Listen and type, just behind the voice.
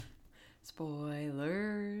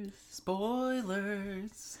Spoilers.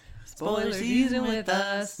 Spoilers. Spoiler season with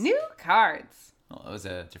us. New cards. Well, that was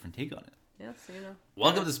a different take on it. Yes, you know.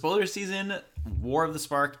 Welcome to Spoiler Season, War of the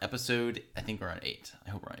Spark, episode, I think we're on 8. I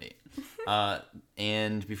hope we're on 8.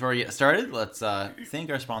 And before we get started, let's thank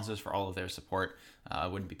our sponsors for all of their support. It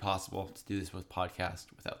wouldn't be possible to do this with podcast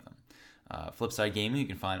without them. Flipside Gaming, you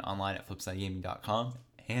can find online at flipsidegaming.com,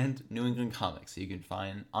 and New England Comics, you can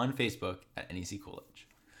find on Facebook at NEC Coolidge.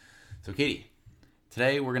 So, Katie,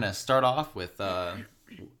 today we're going to start off with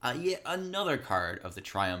yet another card of the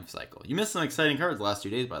Triumph cycle. You missed some exciting cards the last 2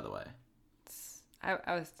 days, by the way.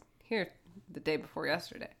 I was here the day before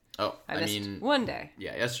yesterday. Oh, I missed one day.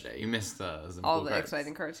 Yeah, yesterday. You missed some all cool the cards.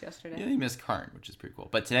 exciting cards yesterday. Yeah, you missed Karn, which is pretty cool.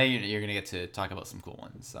 But today you're going to get to talk about some cool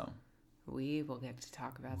ones. So we will get to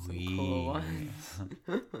talk about some cool ones.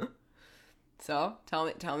 So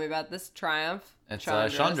tell me about this Triumph. It's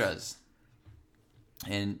Chandra's.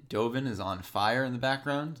 And Dovin is on fire in the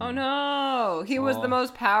background. Oh no! He was the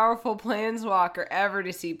most powerful planeswalker ever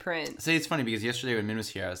to see print. See, it's funny because yesterday when Min was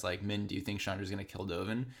here, I was like, Min, do you think Chandra's going to kill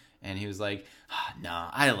Dovin? And he was like, no,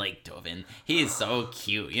 I like Dovin. He is so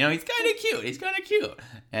cute. You know, he's kind of cute.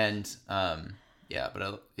 And, yeah,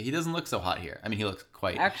 but he doesn't look so hot here. I mean, he looks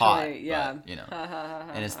quite hot. Yeah. But, you know.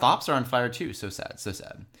 And his Thops are on fire too. So sad.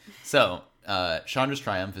 So, Chandra's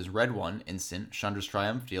Triumph is red 1 instant. Chandra's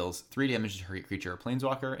Triumph deals 3 damage to her creature or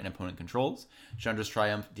planeswalker an opponent controls. Chandra's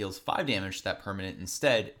Triumph deals 5 damage to that permanent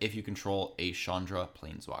instead if you control a Chandra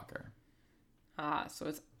planeswalker. So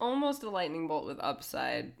it's almost a lightning bolt with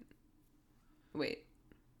upside. Wait,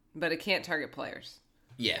 but it can't target players.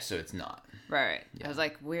 Yeah, so it's not. Right. Yeah. I was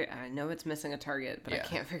like, weird. I know it's missing a target, but I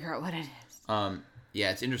can't figure out what it is.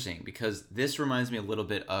 Yeah, it's interesting because this reminds me a little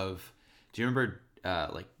bit of. Do you remember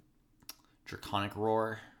like Draconic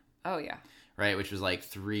Roar? Oh yeah. Right, which was like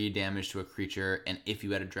 3 damage to a creature, and if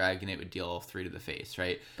you had a dragon, it would deal 3 to the face.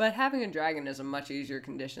 Right. But having a dragon is a much easier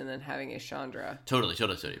condition than having a Chandra. Totally.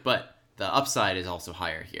 But the upside is also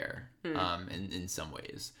higher here, in some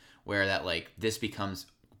ways, where that like this becomes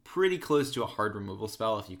pretty close to a hard removal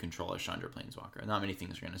spell if you control a Chandra planeswalker. Not many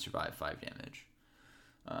things are going to survive 5 damage.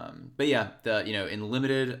 But yeah, in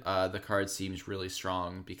limited, the card seems really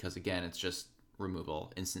strong because again, it's just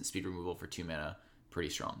removal, instant speed removal for 2 mana, pretty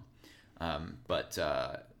strong. But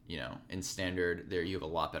in standard, there you have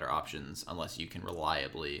a lot better options unless you can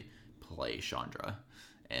reliably play Chandra,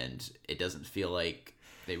 and it doesn't feel like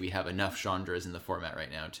we have enough Chandras in the format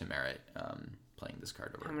right now to merit playing this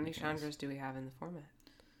card over. How many Chandras do we have in the format?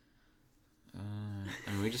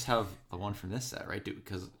 I mean, we just have the one from this set, right?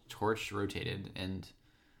 Because Torch rotated, and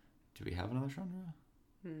do we have another Chandra?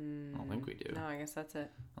 I don't think we do. No, I guess that's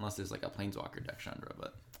it. Unless there's like a Planeswalker deck Chandra,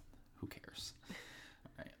 but who cares?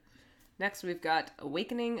 All right. Next, we've got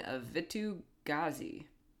Awakening of Vitu-Ghazi.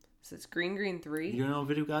 So it's green 3. You don't know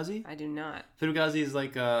Vitu-Ghazi? I do not. Vitu-Ghazi is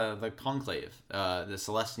like the Conclave. The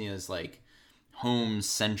Celestia's like home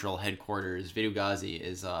central headquarters. Vitu-Ghazi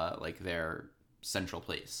is like their central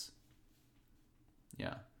place.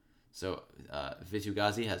 Yeah. So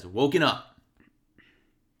Vitu-Ghazi has woken up.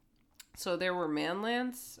 So there were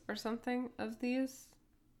manlands or something of these?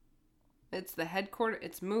 It's the headquarters.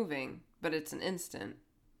 It's moving, but it's an instant.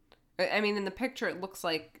 I mean, in the picture, it looks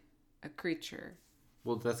like a creature.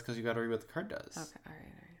 Well, that's because you got to read what the card does. Okay, all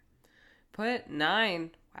right. Put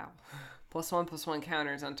 9, wow, +1/+1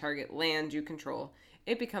 counters on target land you control.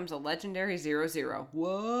 It becomes a legendary 0/0.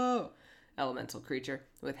 Whoa! Elemental creature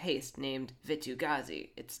with haste named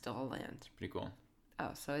Vitu-Ghazi. It's still a land. Pretty cool.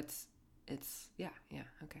 Oh, so it's yeah,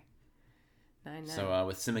 okay. 9. So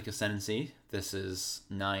with Simic Ascendancy, this is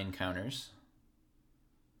 9 counters.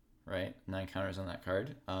 Right? 9 counters on that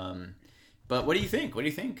card. But what do you think?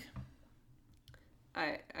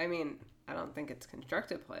 I mean, I don't think it's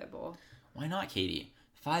constructed playable. Why not, Katie?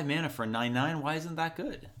 5 mana for 9/9. Why isn't that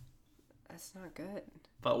good? That's not good.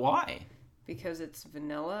 But why? Because it's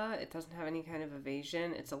vanilla. It doesn't have any kind of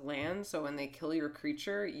evasion. It's a land, so when they kill your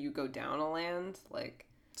creature, you go down a land. Like.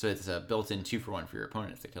 So it's a built-in 2-for-1 for your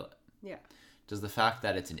opponent if they kill it. Yeah. Does the fact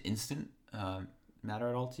that it's an instant matter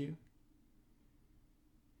at all to you?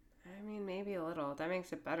 I mean, maybe a little. That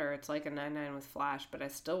makes it better. It's like a 9/9 with flash, but I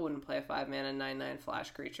still wouldn't play a 5 mana 9/9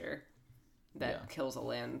 flash creature that kills a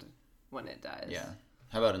land when it dies. Yeah.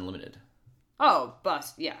 How about unlimited? Oh,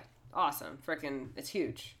 bust. Yeah. Awesome. Frickin' it's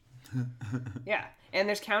huge. Yeah. And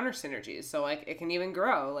there's counter synergies, so like it can even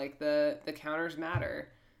grow. Like the counters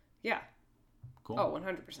matter. Yeah. Cool. Oh,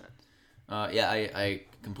 100%. I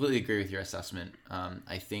completely agree with your assessment.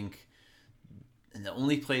 I think the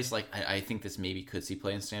only place like I think this maybe could see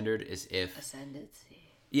play in standard is if Ascendancy.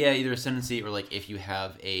 Yeah, either Ascendancy or like if you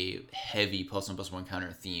have a heavy +1/+1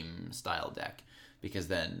 counter theme style deck, because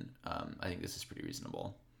then I think this is pretty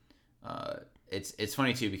reasonable. It's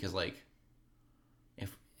funny too because like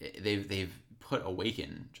if they've put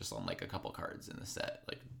Awaken just on like a couple cards in the set,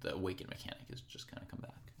 like the Awaken mechanic has just kind of come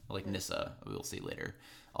back. Like Nissa, we'll see later,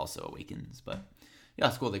 also awakens, but yeah,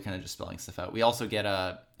 it's cool. They're kind of just spelling stuff out. We also get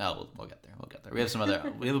we'll get there. We'll get there. We have some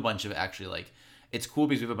other. We have a bunch of actually like. It's cool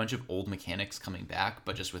because we have a bunch of old mechanics coming back,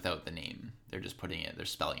 but just without the name. They're just putting it. They're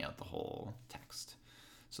spelling out the whole text,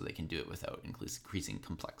 so they can do it without increasing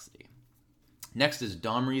complexity. Next is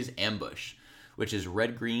Domri's Ambush, which is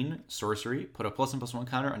red-green sorcery. Put a +1/+1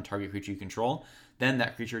 counter on target creature you control. Then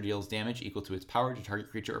that creature deals damage equal to its power to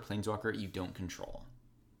target creature or planeswalker you don't control.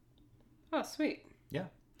 Oh, sweet. Yeah.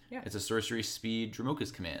 Yeah. It's a sorcery speed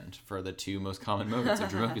Dromoka's Command for the two most common modes of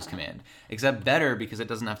Dromoka's Command. Except better because it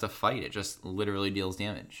doesn't have to fight. It just literally deals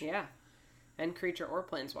damage. Yeah. And creature or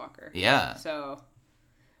planeswalker. Yeah. So,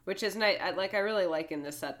 which is nice. I really like in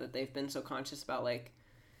this set that they've been so conscious about like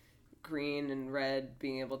green and red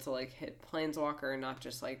being able to like hit planeswalker and not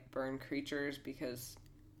just like burn creatures, because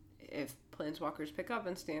if planeswalkers pick up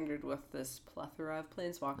in standard with this plethora of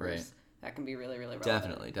planeswalkers, right, that can be really, really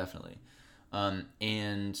relevant. Definitely.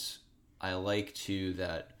 And I like too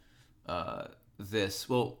that is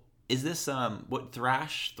this what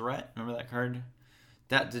Thrash Threat? Remember that card?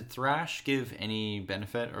 Did Thrash give any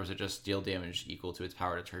benefit, or is it just deal damage equal to its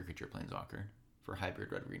power to target creature planeswalker for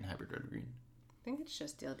hybrid red green? I think it's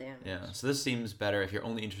just deal damage. Yeah, so this seems better. If you're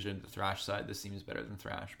only interested in the Thrash side, this seems better than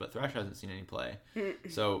Thrash. But Thrash hasn't seen any play.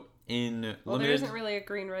 So in well, limited... there isn't really a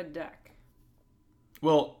green-red deck.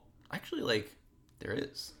 Well, actually, like, there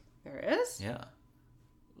is. There is? Yeah.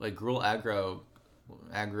 Like, Gruul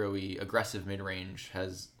aggro-y, aggressive mid-range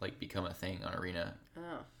has, like, become a thing on Arena.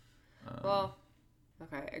 Oh. Well,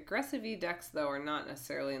 okay. Aggressive-y decks, though, are not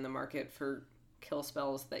necessarily in the market for kill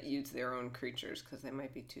spells that use their own creatures, because they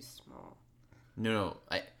might be too small. No,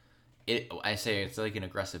 I say it's like an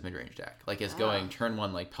aggressive mid-range deck. Like it's going turn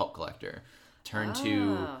 1 like Pelt Collector, turn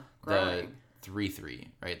 2 growing. the 3/3,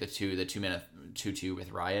 right? The 2 mana 2/2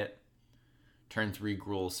 with Riot. Turn 3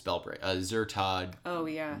 Gruul Spellbreaker, Zertod. Oh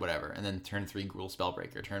yeah. Whatever, and then turn 3 Gruul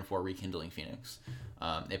Spellbreaker. Turn 4 Rekindling Phoenix.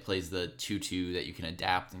 It plays the 2/2 that you can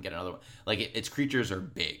adapt and get another one. Like its creatures are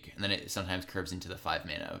big, and then it sometimes curves into the 5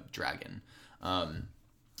 mana Dragon.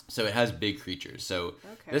 So it has big creatures. So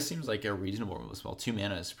This seems like a reasonable removal spell. 2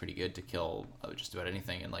 mana is pretty good to kill just about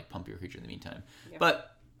anything and like pump your creature in the meantime. Yep.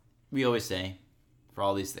 But we always say, for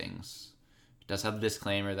all these things, it does have the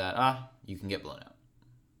disclaimer that you can get blown out.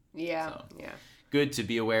 Yeah. So, yeah. Good to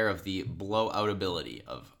be aware of the blowout ability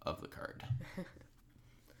of the card.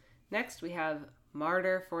 Next we have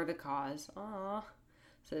Martyr for the Cause. Aww.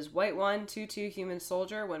 It says white 1, 2/2 human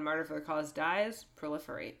soldier. When Martyr for the Cause dies,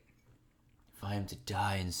 proliferate. If I am to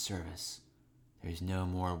die in service, there is no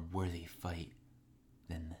more worthy fight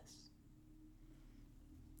than this.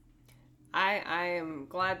 I am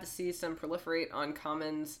glad to see some proliferate on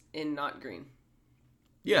commons in not green.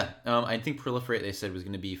 Yeah, I think proliferate, they said, was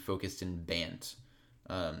going to be focused in Bant.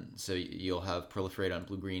 So you'll have proliferate on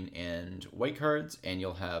blue, green, and white cards, and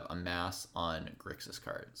you'll have amass on Grixis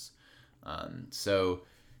cards. So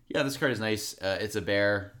yeah, this card is nice. It's a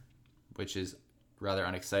bear, which is rather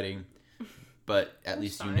unexciting. But at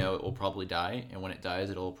least you know it will probably die, and when it dies,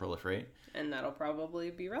 it'll proliferate. And that'll probably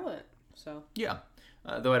be relevant, so... Yeah,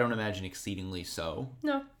 though I don't imagine exceedingly so.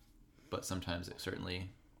 No. But sometimes it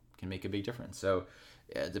certainly can make a big difference. So,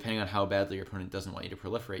 depending on how badly your opponent doesn't want you to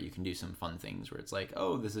proliferate, you can do some fun things where it's like,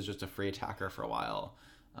 oh, this is just a free attacker for a while,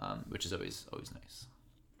 which is always nice.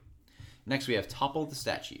 Next, we have Topple the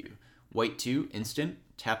Statue. White 2, instant,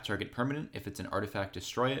 tap target permanent. If it's an artifact,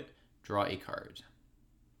 destroy it. Draw a card.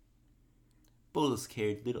 Bolas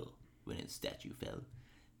cared little when its statue fell,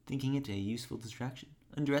 thinking it a useful distraction,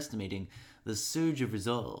 underestimating the surge of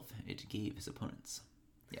resolve it gave his opponents.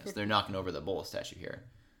 Yes, they're knocking over the Bolas statue here.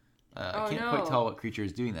 I can't quite tell what creature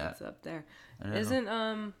is doing that. It's up there. Isn't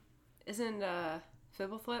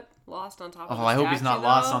Fibblethwip lost on top of the statue? Oh, I hope he's not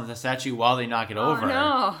lost on the statue while they knock it over.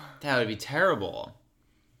 No. That would be terrible.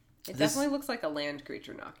 It definitely looks like a land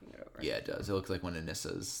creature knocking it over. Yeah, it does. It looks like one of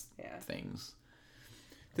Nissa's things.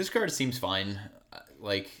 This card seems fine.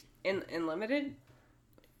 Like in limited,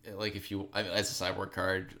 like if you as a sideboard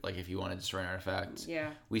card, like if you want to destroy an artifact.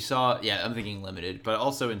 Yeah. We saw. Yeah, I'm thinking limited, but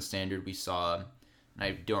also in standard we saw. And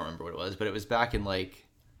I don't remember what it was, but it was back in like.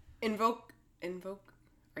 Invoke.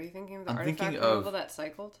 Are you thinking of the artifact removal that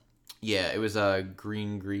cycled? Yeah, it was a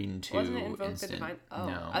green 2. Wasn't it Invoke instant. the Divine? Oh,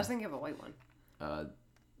 no. I was thinking of a white one.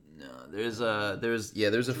 No, there's a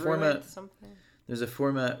Druid format. Something. There's a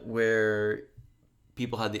format where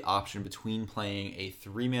people had the option between playing a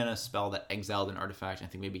 3-mana spell that exiled an artifact, I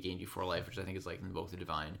think maybe gained you 4 life, which I think is like Invoke the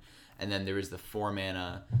Divine. And then there was the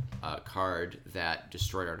 4-mana card that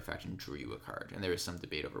destroyed artifact and drew you a card. And there was some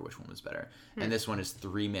debate over which one was better. And this one is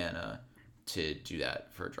 3 mana to do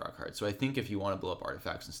that for a draw card. So I think if you want to blow up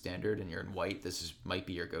artifacts in Standard and you're in white, might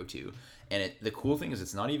be your go-to. And the cool thing is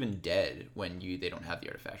it's not even dead when they don't have the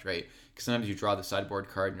artifact, right? Because sometimes you draw the sideboard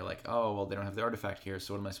card and you're like, oh, well, they don't have the artifact here,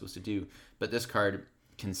 so what am I supposed to do? But this card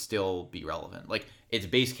can still be relevant. Like, its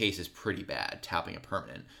base case is pretty bad, tapping a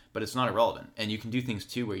permanent, but it's not irrelevant. And you can do things,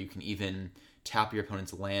 too, where you can even tap your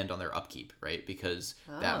opponent's land on their upkeep, right? Because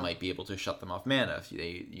that might be able to shut them off mana if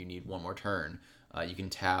you need one more turn. You can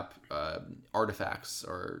tap artifacts,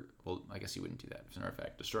 or, well, I guess you wouldn't do that. If it's an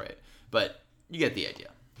artifact, destroy it. But you get the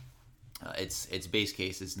idea. Its base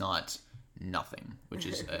case is not nothing, which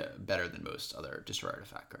is better than most other destroy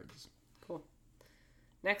artifact cards. Cool.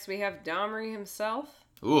 Next, we have Domri himself.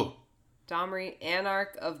 Ooh. Domri,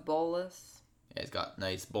 Anarch of Bolas. Yeah, he's got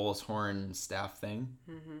nice Bolas horn staff thing.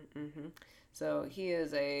 So he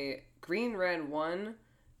is a green-red 1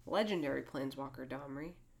 legendary planeswalker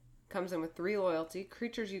Domri. Comes in with 3 loyalty.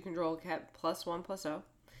 Creatures you control get +1/+0.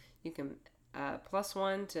 You can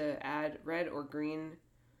 +1 to add red or green.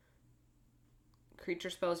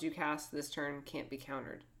 Creature spells you cast this turn can't be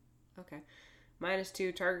countered. Okay.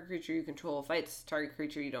 -2, target creature you control fights target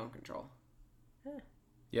creature you don't control.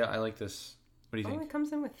 Yeah, I like this. What do you think? Only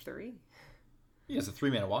comes in with 3. Yeah, it's a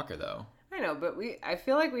 3-mana walker, though. I know, but I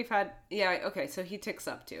feel like we've had... Yeah, okay, so he ticks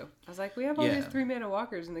up too. I was like, we have all these 3-mana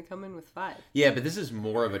walkers and they come in with 5. Yeah, but this is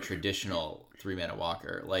more of a traditional 3-mana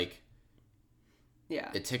walker. Like, yeah,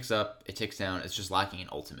 it ticks up, it ticks down. It's just lacking an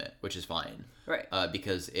ultimate, which is fine. Right.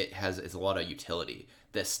 Because it's a lot of utility.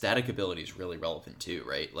 The static ability is really relevant too,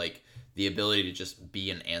 right? Like, the ability to just be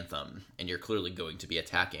an Anthem, and you're clearly going to be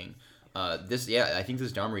attacking. I think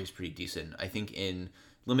this Domri is pretty decent. I think in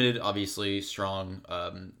Limited, obviously, strong.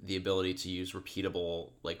 The ability to use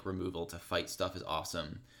repeatable, like, removal to fight stuff is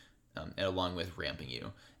awesome. And along with ramping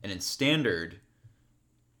you. And in Standard,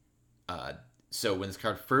 so when this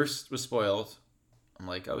card first was spoiled, I'm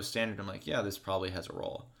like, oh, Standard. I'm like, yeah, this probably has a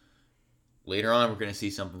role. Later on, we're going to see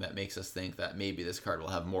something that makes us think that maybe this card will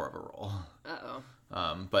have more of a role.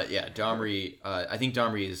 Uh-oh. But yeah, Domri, I think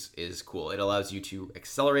Domri is cool. It allows you to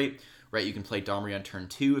accelerate, right? You can play Domri on turn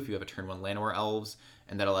 2 if you have a turn 1 Llanowar Elves,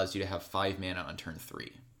 and that allows you to have 5 mana on turn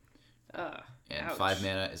 3. And ouch. 5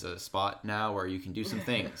 mana is a spot now where you can do some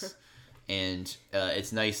things. And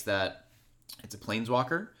it's nice that it's a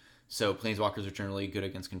Planeswalker, so Planeswalkers are generally good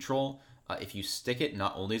against control. If you stick it,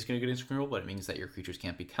 not only is it going to get against control, but it means that your creatures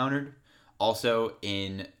can't be countered. Also,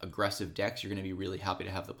 in aggressive decks, you're going to be really happy to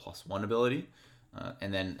have the +1 ability.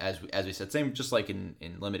 And then, as we said, same just like in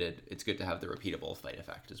Limited, it's good to have the repeatable fight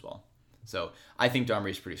effect as well. So I think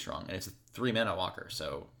Domri is pretty strong, and it's a 3-mana walker,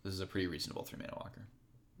 so this is a pretty reasonable 3-mana walker.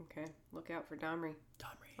 Okay, look out for Domri.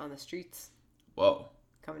 On the streets. Whoa.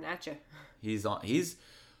 Coming at you.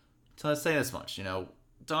 So let's say this much,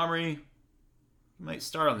 Domri, he might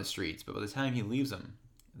start on the streets, but by the time he leaves them,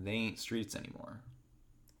 they ain't streets anymore.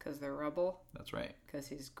 Because they're rubble? That's right. Because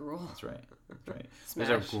he's Gruul? That's right.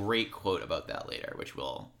 There's a great quote about that later, which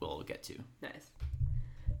we'll get to. Nice.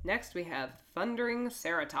 Next we have Thundering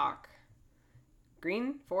Ceratok.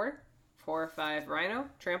 Green, 4/5 Rhino,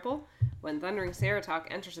 trample. When Thundering Ceratok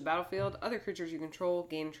enters the battlefield, other creatures you control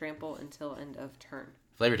gain trample until end of turn.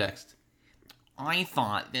 Flavor text. I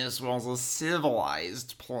thought this was a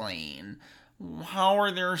civilized plane. How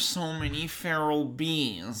are there so many feral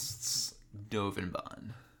beasts? Dovin.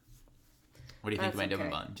 What do you think of my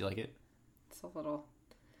Dovin? Do you like it? It's a little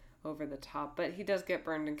over the top, but he does get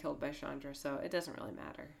burned and killed by Chandra, so it doesn't really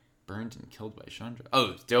matter. Burned and killed by Chandra?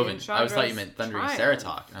 Oh, Dovin. I always thought you meant Thundering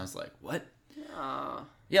Ceratok, and I was like, what?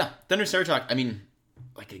 Yeah, Thundering Ceratok. I mean,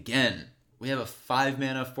 like, again, we have a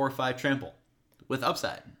 5-mana 4/5 trample with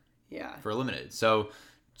upside. Yeah. For Limited. So,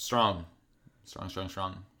 strong.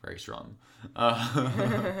 Very strong.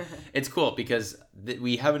 It's cool because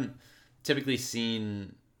we haven't typically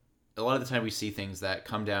seen... A lot of the time we see things that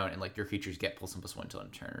come down and, like, your creatures get +1/+1 till end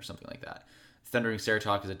of turn or something like that. Thundering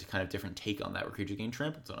Ceratok is a kind of different take on that, where creatures gain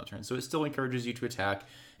trample till end of turn. So it still encourages you to attack,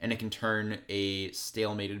 and it can turn a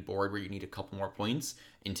stalemated board where you need a couple more points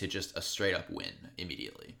into just a straight-up win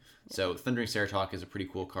immediately. So Thundering Ceratok is a pretty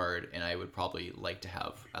cool card, and I would probably like to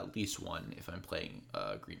have at least one if I'm playing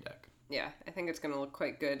a green deck. Yeah, I think it's going to look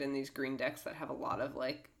quite good in these green decks that have a lot of,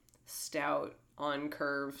 like, stout, on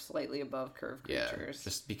curve, slightly above curve creatures. Yeah,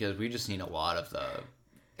 just because we just need a lot of the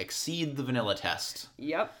exceed the vanilla test.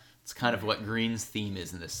 Yep. It's kind of what Green's theme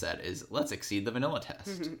is in this set, is let's exceed the vanilla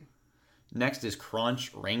test. Next is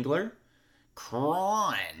Crunch Wrangler.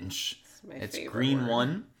 Crunch. my It's favorite green word.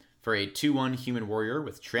 1 for a 2/1 human warrior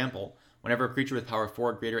with trample. Whenever a creature with power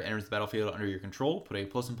 4 or greater enters the battlefield under your control, put a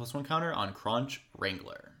 +1/+1 counter on Crunch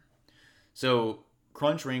Wrangler. So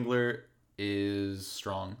Crunch Wrangler is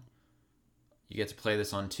strong. You get to play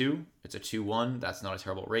this on 2. It's a 2/1. That's not a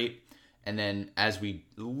terrible rate. And then, as we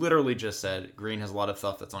literally just said, green has a lot of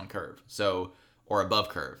stuff that's on curve. So, or above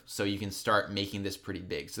curve. So you can start making this pretty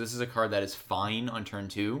big. So this is a card that is fine on turn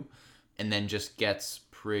 2 and then just gets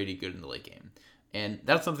pretty good in the late game. And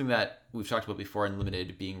that's something that we've talked about before in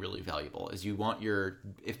Limited being really valuable, is you want your,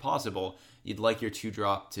 if possible, you'd like your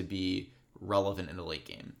 2-drop to be relevant in the late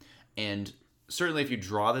game. And certainly if you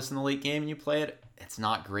draw this in the late game and you play it, it's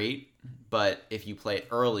not great. But if you play it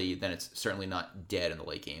early, then it's certainly not dead in the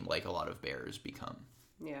late game like a lot of bears become.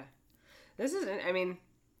 Yeah. This is, I mean,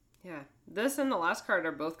 yeah. This and the last card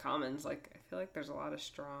are both commons. Like, I feel like there's a lot of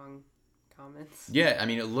strong commons. Yeah, I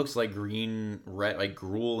mean, it looks like green, red, like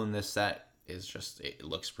Gruul in this set is just, it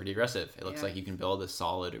looks pretty aggressive. It looks like you can build a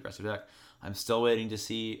solid aggressive deck. I'm still waiting to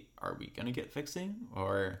see, are we going to get fixing?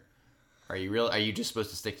 Or are you just supposed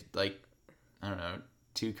to stick to, like, I don't know,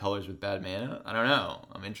 2 colors with bad mana? I don't know.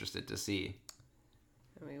 I'm interested to see.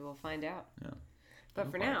 We will find out. Yeah.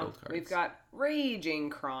 But for now, we've got Raging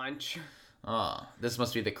Crunch. This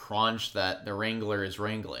must be the crunch that the Wrangler is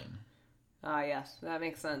wrangling. Yes, that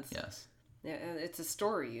makes sense. Yes. Yeah, it's a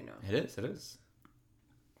story, you know. It is.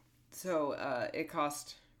 So, it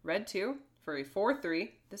cost red 2 for a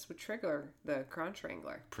 4/3. This would trigger the Crunch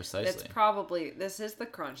Wrangler. Precisely. This is the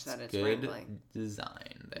crunch that it's good wrangling.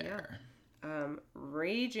 Design there. Yeah.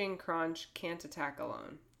 Raging Crunch can't attack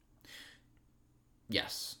alone.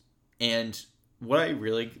 Yes. And what I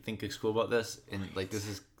really think is cool about this, and like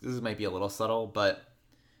this might be a little subtle, but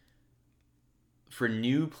for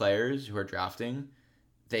new players who are drafting,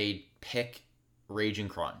 they pick Raging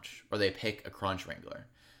Crunch or they pick a Crunch Wrangler.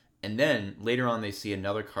 And then later on they see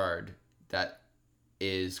another card that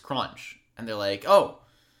is Crunch. And they're like, oh,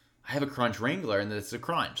 I have a Crunch Wrangler and it's a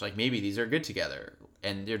Crunch. Like maybe these are good together.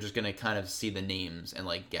 And they're just going to kind of see the names and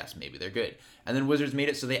like guess maybe they're good. And then Wizards made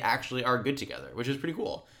it so they actually are good together, which is pretty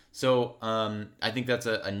cool. So I think that's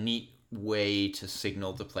a neat way to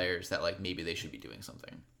signal to players that like maybe they should be doing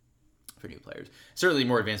something for new players. Certainly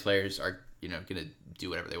more advanced players are, going to do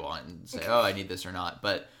whatever they want and say, oh, I need this or not.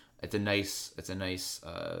 But it's a nice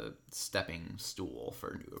stepping stool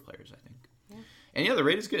for newer players, I think. Yeah. And yeah, the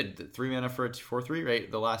rate is good. The 3 mana for a 4/3, right?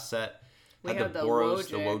 The last set had the Boros,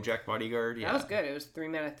 the Wojak Bodyguard. Yeah. That was good. It was 3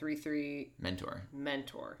 mana 3/3 Mentor.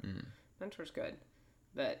 Mentor's good.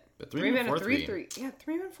 But 3 mana 3/3. Yeah,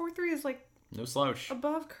 3 mana 4/3 is like no slouch.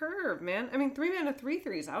 Above curve, man. I mean, 3 mana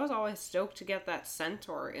 3/3s. I was always stoked to get that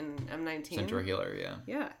Centaur in M19. Centaur Healer, yeah.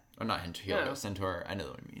 Yeah. Or not Healer, no. Centaur. I know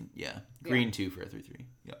what you mean. Yeah. Green 2 for a 3/3.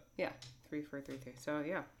 Yep. Yeah. 3 for a 3/3. So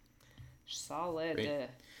yeah, solid. Great.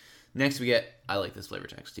 Next we get, I like this flavor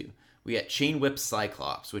text too. We get Chain Whip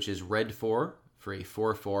Cyclops, which is red 4 for a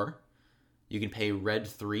 4/4. You can pay red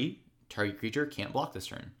 3. Target creature can't block this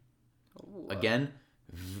turn. Ooh. Again,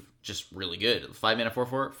 just really good. 5 mana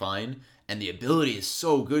 4/4, fine. And the ability is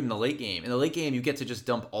so good in the late game. In the late game, you get to just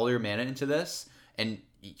dump all your mana into this, and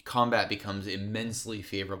combat becomes immensely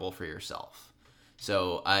favorable for yourself.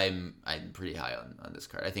 So I'm pretty high on this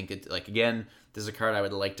card. I think it, like, again, this is a card I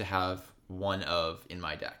would like to have one of in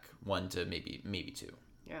my deck. 1 to maybe 2.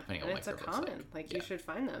 Yeah, and it's a common. Like you should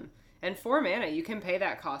find them. And 4 mana, you can pay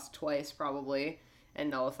that cost twice probably, and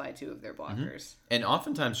nullify 2 of their blockers. Mm-hmm. And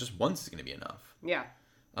oftentimes just once is going to be enough. Yeah.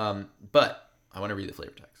 But I want to read the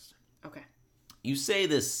flavor text. Okay. You say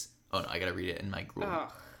this. Oh no, I gotta read it in my Gruul.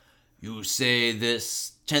 Oh. You say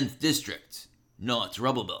this 10th district, not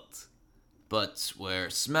Rubble Belt, but where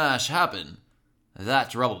smash happen,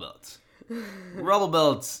 that's Rubble Belt. Rubble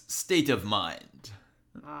Belt's state of mind.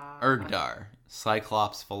 Urgdar,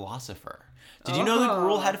 Cyclops philosopher. Did you know the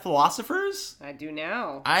Gruul had philosophers? I do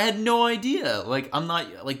now. I had no idea. Like, I'm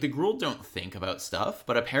not, like, the Gruul don't think about stuff,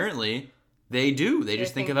 but apparently they do. They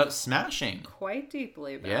just think about smashing. Quite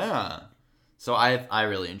deeply about it. So I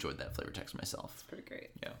really enjoyed that flavor text myself. It's pretty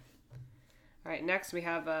great. Yeah. All right, next we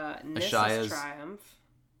have Nissa's Triumph.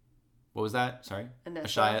 What was that? Sorry?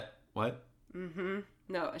 Ashaya. What? Mm-hmm.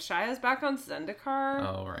 No, Ashaya's back on Zendikar.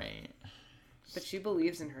 Oh, right. But she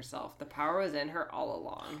believes in herself. The power was in her all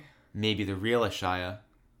along. Maybe the real Ashaya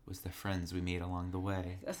was the friends we made along the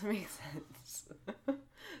way. Doesn't make sense.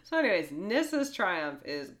 So anyways, Nissa's Triumph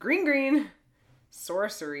is green,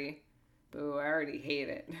 sorcery. Boo, I already hate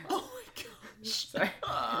it. Oh my gosh.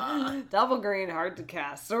 Sorry. Double green, hard to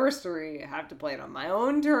cast. Sorcery, I have to play it on my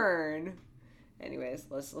own turn. Anyways,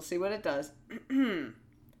 let's see what it does.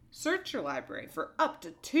 Search your library for up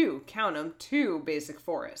to 2, count 'em, 2 basic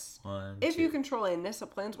forests. One, If two. you control a Nissa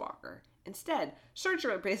Planeswalker, instead, search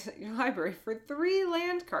your library for 3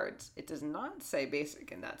 land cards. It does not say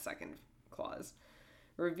basic in that second clause.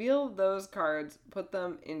 Reveal those cards, put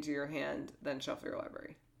them into your hand, then shuffle your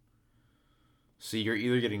library. So you're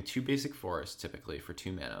either getting 2 basic forests, typically, for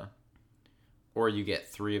 2 mana, or you get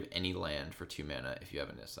 3 of any land for 2 mana if you have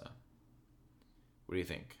a Nissa. What do you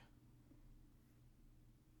think?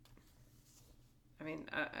 I mean,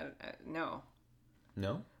 no.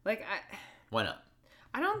 No? Like, Why not?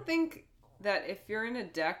 I don't think that if you're in a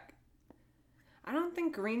deck, I don't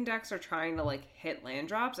think green decks are trying to like hit land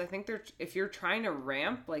drops. I think if you're trying to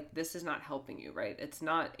ramp, like this is not helping you, right? It's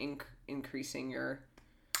not increasing your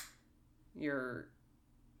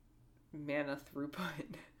mana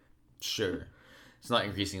throughput. Sure. It's not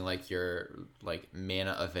increasing like your like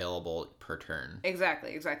mana available per turn.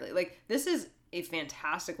 Exactly. Like this is a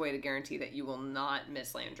fantastic way to guarantee that you will not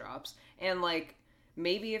miss land drops. And like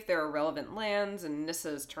maybe if there are relevant lands and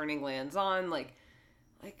Nissa's turning lands on, like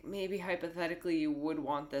maybe hypothetically you would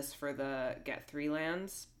want this for the get 3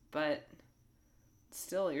 lands, but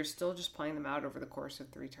still you're still just playing them out over the course of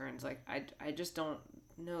 3 turns. Like I just don't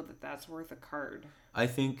know that that's worth a card. I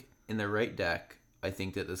think in the right deck, I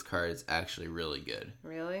think that this card is actually really good.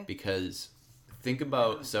 Really? Because think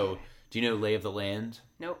about, so do you know Lay of the Land?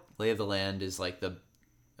 Nope. Lay of the Land is like the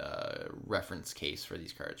reference case for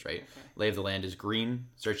these cards, right? Okay. Lay of the Land is green,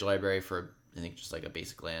 search your library for, I think, just like a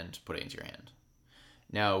basic land, put it into your hand.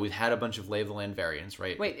 Now, we've had a bunch of Lay of the Land variants,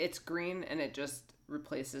 right? Wait, it's green and it just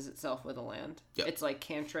replaces itself with a land? Yep. It's like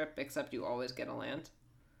cantrip, except you always get a land?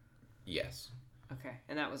 Yes. Okay,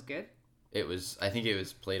 and that was good? I think it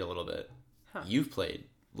was played a little bit. Huh. You've played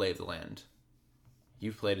Lay of the Land.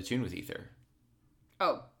 You've played a tune with Ether.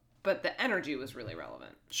 Oh, but the energy was really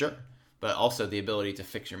relevant. Sure. But also the ability to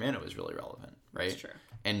fix your mana was really relevant, right? That's true.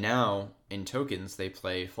 And now, in tokens, they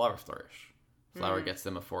play Flower Flourish. Flower gets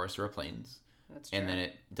them a forest or a plains. That's true. And then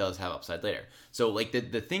it does have upside later. So, like,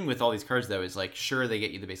 the thing with all these cards, though, is, like, sure, they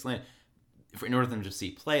get you the base land. In order for them to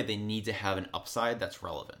see play, they need to have an upside that's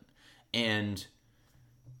relevant. And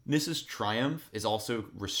Nissa's Triumph is also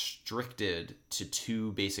restricted to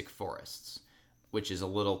 2 basic forests, which is a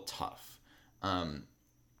little tough.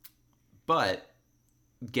 But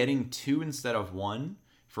getting 2 instead of 1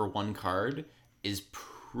 for 1 card is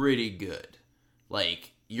pretty good.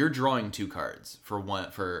 Like, you're drawing 2 cards for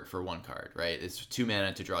one card, right? It's 2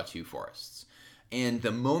 mana to draw 2 forests. And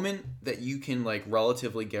the moment that you can, like,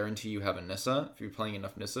 relatively guarantee you have a Nissa, if you're playing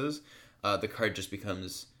enough Nissas, the card just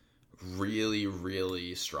becomes really,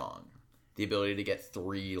 really strong. The ability to get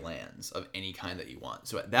 3 lands of any kind that you want.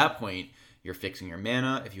 So at that point, you're fixing your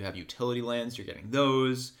mana. If you have utility lands, you're getting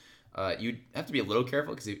those. You have to be a little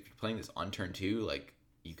careful because if you're playing this on turn 2, like,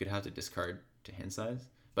 you could have to discard to hand size.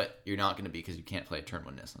 But you're not going to be because you can't play a turn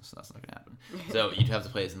 1 Nissa, so that's not going to happen. So you'd have to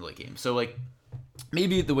play this in the late game. So, like,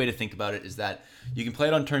 maybe the way to think about it is that you can play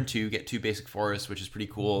it on turn 2, get 2 basic forests, which is pretty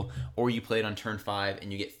cool, or you play it on turn 5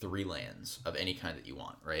 and you get 3 lands of any kind that you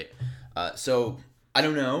want, right? So I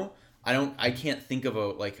don't know. I can't think of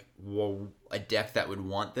a deck that would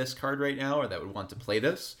want this card right now or that would want to play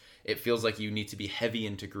this. It feels like you need to be heavy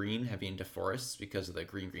into green, heavy into forests because of the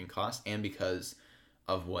green cost and because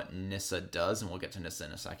of what Nissa does, and we'll get to Nissa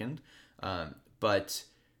in a second. But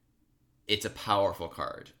it's a powerful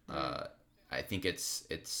card. I think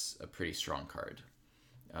it's a pretty strong card.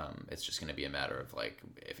 It's just going to be a matter of like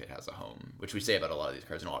if it has a home, which we say about a lot of these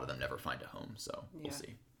cards, and a lot of them never find a home. So we'll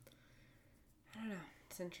see. I don't know.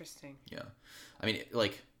 It's interesting. Yeah, I mean,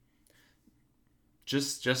 like,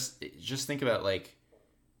 just think about like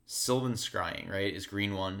Sylvan Scrying, right? Is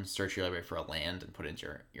green 1, search your library for a land and put it into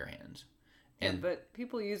your hand. And yeah, but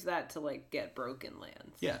people use that to like get broken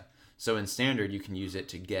lands. Yeah. So in Standard, you can use it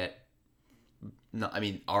to get. No, I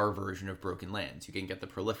mean our version of broken lands. You can get the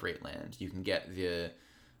Proliferate land. You can get the,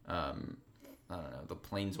 I don't know, the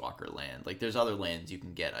Planeswalker land. Like there's other lands you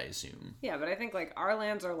can get, I assume. Yeah, but I think like our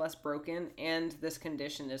lands are less broken, and this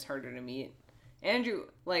condition is harder to meet. Andrew,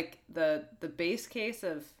 like the base case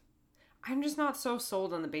of, I'm just not so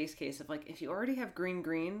sold on the base case of like if you already have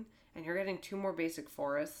green and you're getting 2 more basic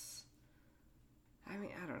forests. I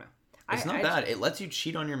mean, I don't know. It's not bad. It lets you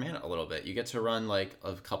cheat on your mana a little bit. You get to run like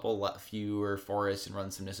a couple fewer forests and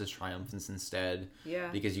run some Nissa's Triumphants instead. Yeah.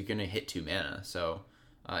 Because you're going to hit 2 mana. So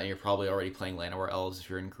you're probably already playing Llanowar Elves if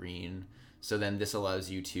you're in green. So then this allows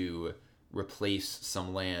you to replace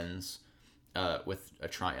some lands with a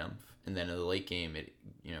Triumph. And then in the late game, it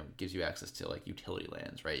gives you access to like utility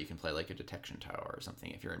lands, right? You can play like a Detection Tower or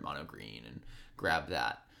something if you're in mono green and grab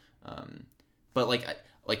that. but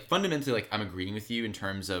like fundamentally, like I'm agreeing with you in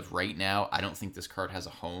terms of right now, I don't think this card has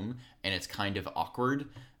a home, and it's kind of awkward.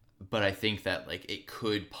 But I think that like it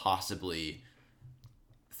could possibly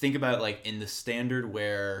think about it, like in the standard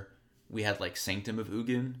where we had like Sanctum of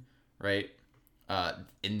Ugin, right?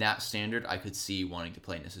 In that standard, I could see wanting to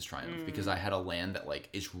play Nissa's Triumph because I had a land that like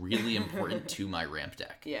is really important to my ramp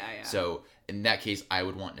deck. Yeah. So in that case, I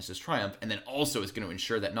would want Nissa's Triumph, and then also it's going to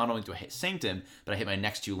ensure that not only do I hit Sanctum, but I hit my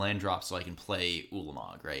next 2 land drops so I can play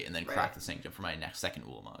Ulamog, right? And then crack the Sanctum for my next second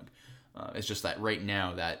Ulamog. It's just that right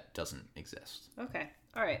now that doesn't exist. Okay.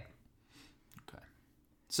 All right. Okay.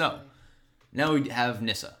 So now we have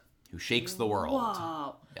Nissa, who shakes the world.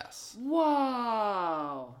 Whoa. Yes.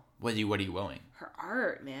 Whoa. What are you going? Her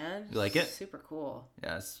art, man. You like it? Super cool.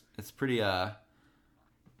 Yeah, it's pretty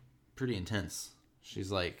pretty intense.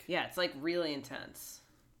 She's like, yeah, it's like really intense.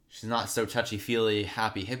 She's not so touchy-feely,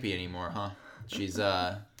 happy hippie anymore, huh? She's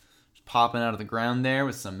popping out of the ground there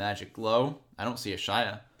with some magic glow. I don't see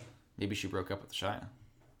Ashaya. Maybe she broke up with Ashaya.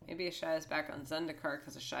 Maybe Ashaya's back on Zendikar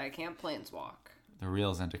because Ashaya can't planeswalk. The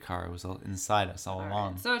real Zendikar was inside us all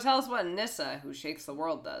along. Right. So tell us what Nissa, who shakes the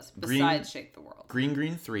world, does besides shake the world.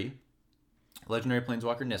 Green 3. Legendary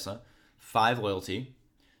Planeswalker Nissa. 5 loyalty.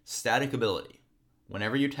 Static ability.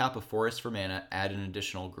 Whenever you tap a forest for mana, add an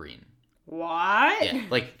additional green. What? Yeah,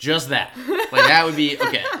 like just that. Like that would be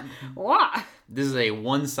okay. What? This is a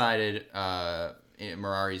one-sided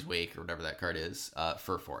Mirari's Wake or whatever that card is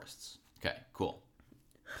for forests. Okay, cool.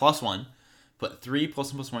 +1. Put 3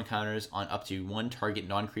 +1/+1 counters on up to 1 target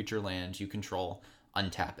non-creature land you control.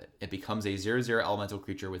 Untap it. It becomes a 0/0 elemental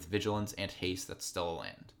creature with vigilance and haste that's still a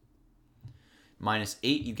land.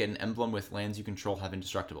 -8, you get an emblem with lands you control have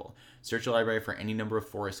indestructible. Search your library for any number of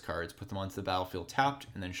forest cards, put them onto the battlefield tapped,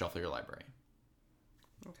 and then shuffle your library.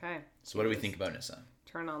 Okay. So what do we think about Nissa?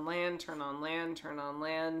 Turn on land, turn on land, turn on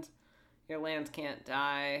land. Your lands can't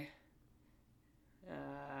die.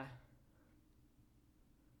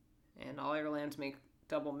 And all your lands make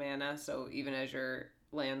double mana, so even as your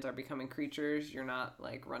lands are becoming creatures, you're not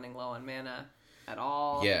like running low on mana at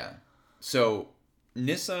all. Yeah. So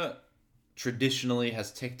Nissa traditionally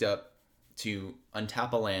has ticked up to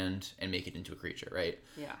untap a land and make it into a creature, right?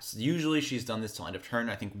 Yeah. So usually she's done this till end of turn.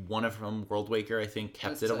 I think one of them, Worldwaker, I think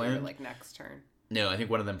kept it a land. Like next turn. No, I think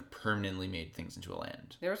one of them permanently made things into a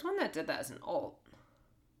land. There was one that did that as an ult.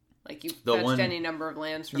 Like you fetched any number of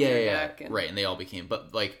lands from your deck. Right, and they all became,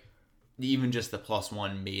 but like even just the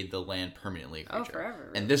 +1 made the land permanently a creature. Oh,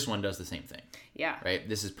 forever. And this one does the same thing. Yeah. Right?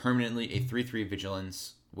 This is permanently a 3/3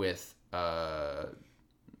 vigilance with that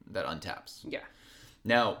untaps. Yeah.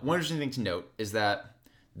 Now, one interesting thing to note is that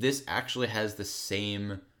this actually has the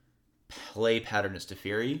same play pattern as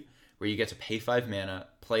Teferi, where you get to pay 5 mana,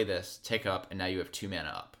 play this, tick up, and now you have 2 mana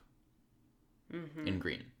up in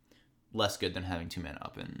green. Less good than having 2 mana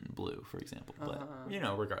up in blue, for example. But,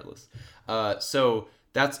 regardless. So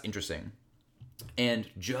that's interesting. And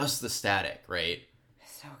just the static, right?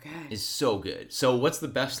 So good. Is so good. So what's the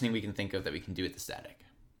best thing we can think of that we can do with the static?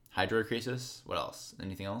 Hydrocrisis? What else?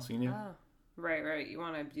 Anything else we can do? Oh, right. You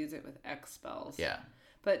want to abuse it with X spells. Yeah.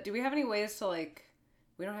 But do we have any ways to, like...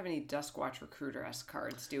 We don't have any Duskwatch Recruiter-esque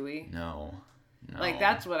cards, do we? No. Like,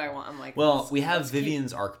 that's what I want. I'm like... Well, we have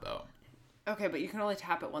Vivian's Arcbow. Okay, but you can only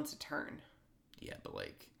tap it once a turn. Yeah, but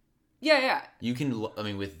like... Yeah. You can... I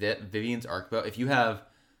mean, with Vivian's Arcbow, if you have...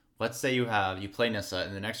 Let's say you play Nissa,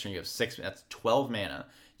 and the next turn you have 6... That's 12 mana.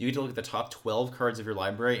 You get to look at the top 12 cards of your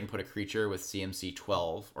library and put a creature with CMC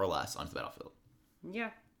 12 or less onto the battlefield. Yeah.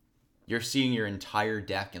 You're seeing your entire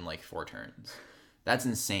deck in like 4 turns. That's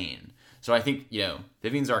insane. So I think,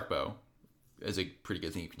 Vivian's Arcbow is a pretty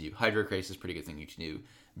good thing you can do. Hydrocrisis is a pretty good thing you can do.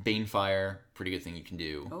 Banefire, pretty good thing you can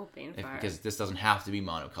do. Oh, Banefire. Because this doesn't have to be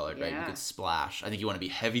monocolored, right? You could splash. I think you want to be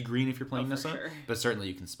heavy green if you're playing Nissa, sure. But certainly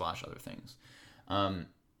you can splash other things.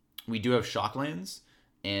 We do have Shocklands,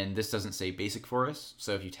 and this doesn't say basic forest.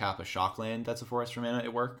 So if you tap a Shockland that's a forest for mana,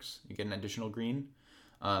 it works. You get an additional green.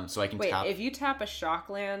 So I can tap... Wait, if you tap a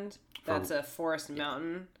Shockland that's a forest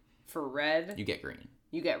mountain for red... You get green.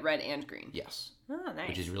 You get red and green. Yes. Oh, nice.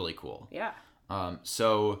 Which is really cool. Yeah.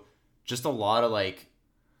 So just a lot of like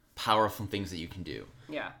powerful things that you can do.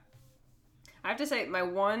 Yeah. I have to say, my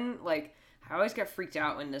one, like, I always get freaked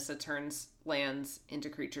out when Nissa turns lands into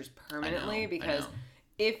creatures permanently because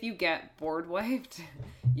if you get board wiped,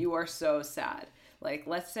 you are so sad. Like,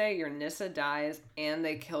 let's say your Nissa dies and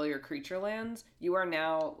they kill your creature lands. You are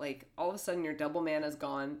now, like, all of a sudden your double mana's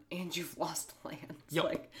gone and you've lost lands. Yep.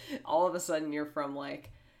 Like, all of a sudden you're from,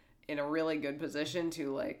 like, in a really good position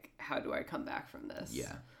to, like, how do I come back from this?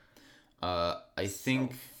 Yeah. I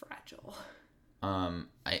think... So fragile.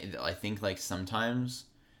 I think, like, sometimes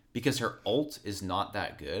because her ult is not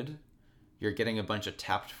that good, you're getting a bunch of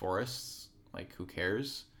tapped forests. Like, who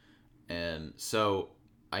cares? And so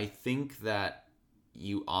I think that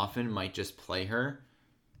you often might just play her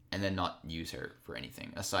and then not use her for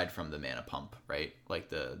anything aside from the mana pump, right? Like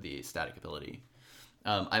the static ability.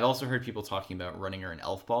 I've also heard people talking about running her in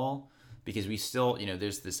Elf Ball because we still,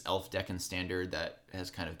 there's this Elf deck in Standard that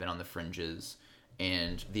has kind of been on the fringes,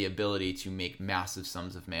 and the ability to make massive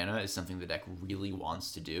sums of mana is something the deck really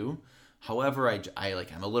wants to do. However,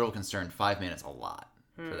 I'm a little concerned. 5 mana is a lot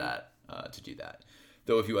for that, to do that.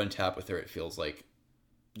 Though if you untap with her, it feels like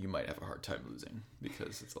you might have a hard time losing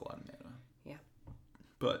because it's a lot of mana. Yeah.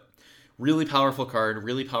 But really powerful card,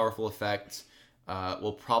 really powerful effect.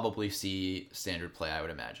 We'll probably see Standard play, I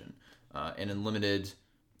would imagine. And in Limited,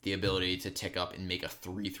 the ability to tick up and make a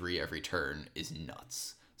 3/3 every turn is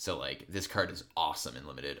nuts. So, like, this card is awesome in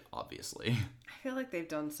Limited, obviously. I feel like they've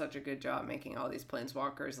done such a good job making all these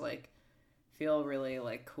planeswalkers, like, feel really,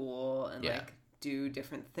 like, cool and, like, do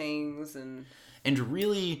different things and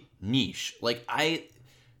really niche. Like,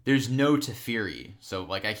 there's no Teferi. So,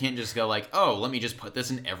 like, I can't just go, like, oh, let me just put this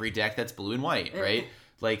in every deck that's blue and white, right?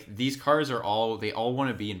 Like, these cards they all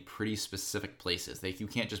want to be in pretty specific places. You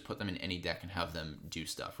can't just put them in any deck and have them do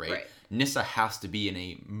stuff, right? Nissa has to be in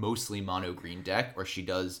a mostly mono green deck, or she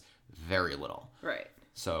does very little. Right.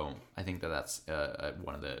 So I think that's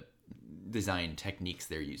one of the design techniques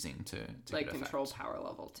they're using to like control power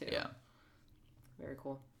level too. Yeah. Very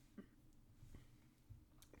cool.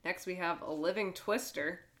 Next we have a Living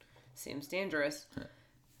Twister. Seems dangerous.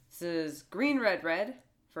 This is green, red, red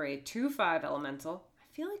for a 2/5 elemental.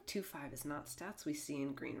 I feel like 2/5 is not stats we see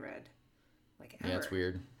in green, red. Like ever. Yeah, it's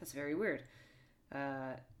weird. That's very weird.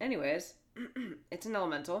 Anyways, it's an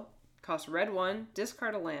elemental. Costs red 1,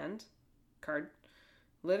 discard a land card.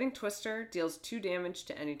 Living Twister deals 2 damage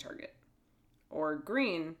to any target. Or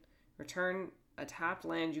green, return a tapped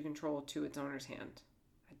land you control to its owner's hand.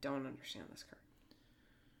 I don't understand this card.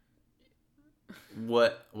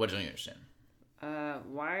 What don't you understand?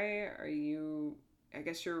 Why are you... I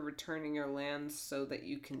guess you're returning your lands so that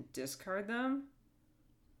you can discard them?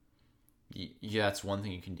 Yeah, that's one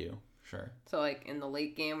thing you can do. Sure. So, like, in the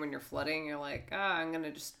late game when you're flooding, you're like, I'm going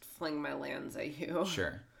to just fling my lands at you.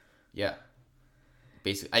 Sure. Yeah.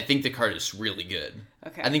 Basically, I think the card is really good.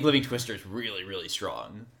 Okay. I think Living Twister is really, really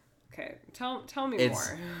strong. Okay. Tell me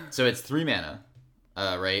more. So it's 3 mana,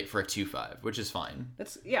 right, for a 2/5, which is fine.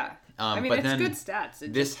 Yeah. I mean, but it's then good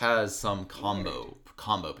stats. This has some combo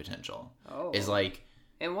potential. Oh. Is like...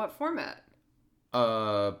 In what format?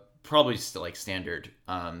 Probably still like Standard.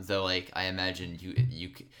 Though, like, I imagine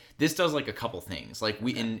you this does like a couple things. Like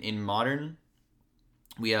in Modern,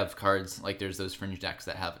 we have cards like there's those fringe decks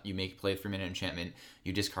that have you play a 3-mana enchantment,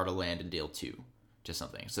 you discard a land and deal 2 to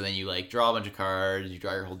something. So then you like draw a bunch of cards, you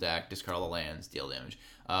draw your whole deck, discard all the lands, deal damage.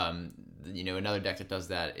 Another deck that does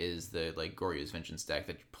that is the like Goryo's Vengeance deck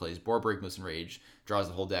that plays Borbrig, Moose and Rage, draws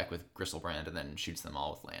the whole deck with Gristlebrand, and then shoots them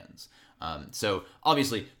all with lands. So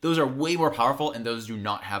obviously those are way more powerful, and those do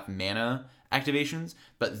not have mana activations.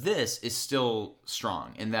 But this is still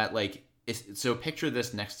strong in that so picture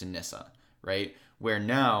this next to Nissa, right? Where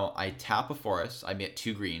now I tap a forest, I get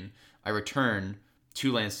 2 green, I return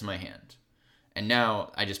 2 lands to my hand. And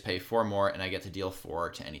now I just pay 4 more and I get to deal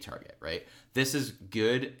 4 to any target, right? This is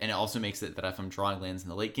good, and it also makes it that if I'm drawing lands in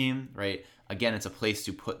the late game, right, again, it's a place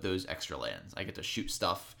to put those extra lands. I get to shoot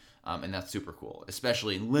stuff, and that's super cool.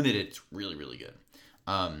 Especially in Limited, it's really, really good.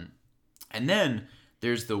 And then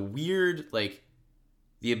there's the weird,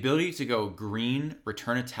 the ability to go green,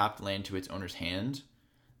 return a tapped land to its owner's hand.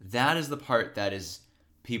 That is the part that is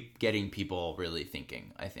getting people really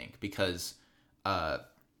thinking, I think, because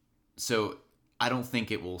so I don't think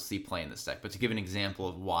it will see play in this deck, but to give an example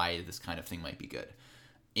of why this kind of thing might be good.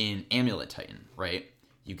 In Amulet Titan, right,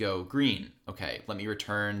 you go green, okay, let me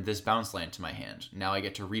return this bounce land to my hand. Now I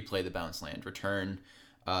get to replay the bounce land, return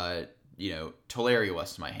Tolaria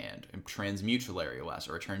West to my hand, and transmute Tolaria West,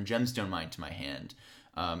 or return Gemstone Mine to my hand,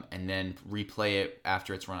 and then replay it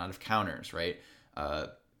after it's run out of counters, right?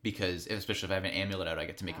 Because especially if I have an amulet out, I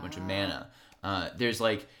get to make a bunch of mana.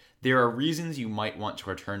 There are reasons you might want to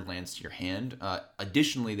return lands to your hand.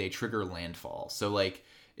 Additionally, they trigger landfall. So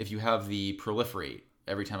if you have the proliferate,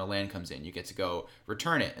 every time a land comes in, you get to go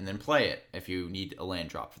return it and then play it if you need a land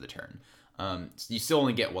drop for the turn. So you still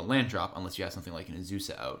only get 1 land drop unless you have something like an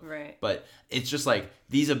Azusa out. Right. But it's just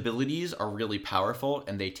these abilities are really powerful,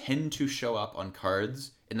 and they tend to show up on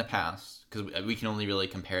cards in the past because we can only really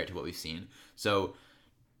compare it to what we've seen. So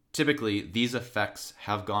typically, these effects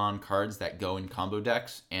have gone on cards that go in combo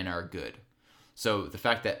decks and are good. So the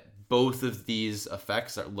fact that both of these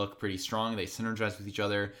effects that look pretty strong. They synergize with each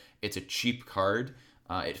other. It's a cheap card.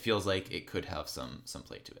 It feels like it could have some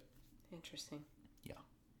play to it. Interesting. Yeah.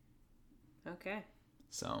 Okay.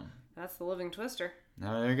 So that's the Living Twister.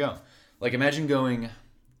 Now there you go. Like, imagine going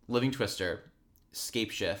Living Twister,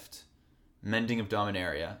 Scape Shift, Mending of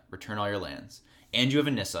Dominaria, return all your lands, and you have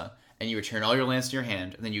a Nissa, and you return all your lands to your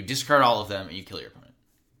hand, and then you discard all of them, and you kill your opponent.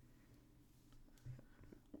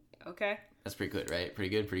 Okay. That's pretty good, right? Pretty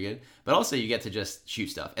good. But also, you get to just shoot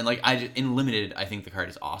stuff. And, like, in Limited, I think the card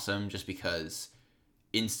is awesome just because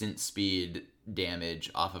instant speed damage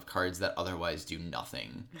off of cards that otherwise do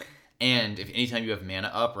nothing. And if anytime you have mana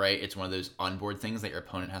up, right, it's one of those onboard things that your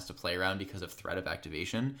opponent has to play around because of threat of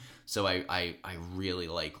activation. So I really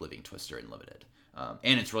like Living Twister in Limited.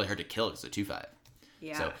 And it's really hard to kill. It's a 2/5.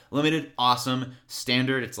 Yeah. So Limited, awesome.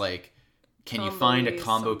 Standard, it's like, can you find a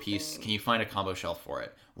combo piece? Can you find a combo shelf for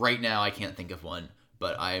it? Right now, I can't think of one,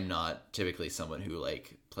 but I am not typically someone who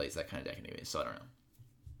like plays that kind of deck anyway, so I don't know.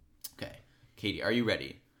 Okay, Katie, are you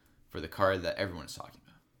ready for the card that everyone's talking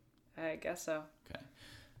about? I guess so. Okay.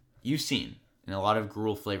 You've seen in a lot of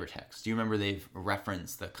Gruul flavor text. Do you remember they've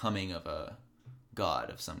referenced the coming of a god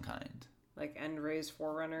of some kind? Like End-Raze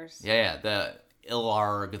Forerunners? Yeah, the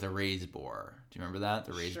Ilarg, the Raise Boar. Do you remember that?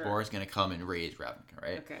 The Raise Sure. Boar is going to come and raise Ravnica,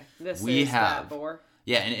 right? Okay. This is that boar.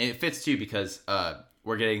 Yeah, and it fits too because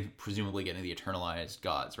we're presumably getting the eternalized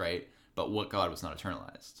gods, right? But what god was not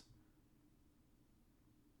eternalized?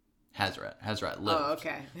 Hazoret. Hazoret lived. Oh,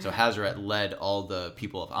 okay. So Hazoret led all the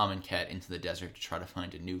people of Amonkhet into the desert to try to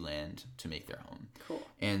find a new land to make their home. Cool.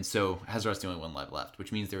 And so Hazoret's the only one left,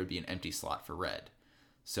 which means there would be an empty slot for red.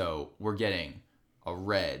 So we're getting a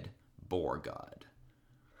red boar god.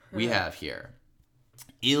 We have here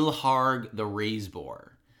Ilharg the Raise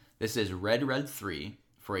Boar. This is red 3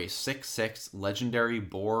 for a 6/6 legendary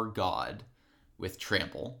boar god with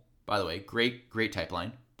trample. By the way, great type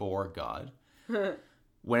line. Boar god.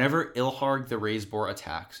 Whenever Ilharg the Raise Boar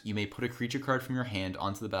attacks, you may put a creature card from your hand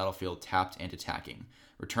onto the battlefield tapped and attacking.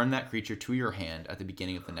 Return that creature to your hand at the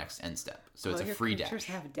beginning of the next end step. So it's a free dash. Creatures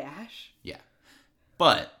have dash? Yeah.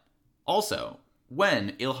 But also,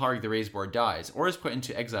 when Ilharg the Raise Boar dies or is put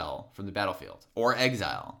into exile from the battlefield, or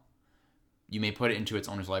exile, you may put it into its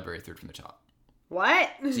owner's library third from the top.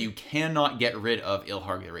 What? So you cannot get rid of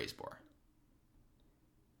Ilharg the Raise Boar.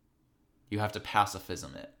 You have to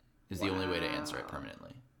pacifism it, is the only way to answer it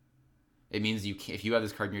permanently. It means if you have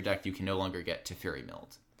this card in your deck, you can no longer get Teferi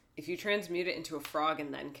Milled. If you transmute it into a frog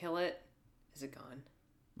and then kill it, is it gone?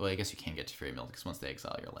 Well, I guess you can get Teferi Milled because once they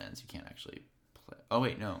exile your lands, you can't actually play. Oh,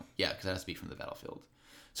 wait, no. Yeah, because that has to be from the battlefield.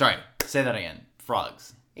 Sorry, say that again.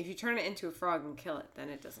 Frogs. If you turn it into a frog and kill it, then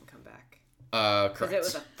it doesn't come back. Correct. Because it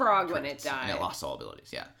was a frog when it died. And it lost all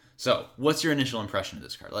abilities, yeah. So, what's your initial impression of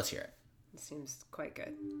this card? Let's hear it. It seems quite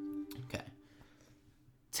good. Okay.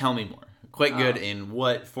 Tell me more. Quite good in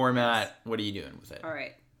what format? Yes. What are you doing with it? All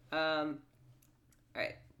right.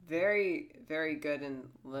 Very, very good in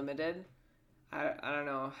Limited. I don't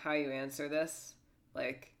know how you answer this.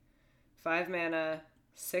 Like, 5 mana,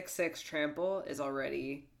 6/6 trample is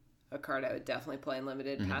already a card I would definitely play in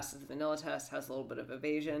Limited. Mm-hmm. Passes the vanilla test, has a little bit of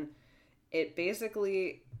evasion. It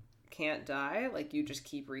basically can't die. Like, you just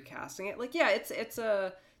keep recasting it. Like, yeah, it's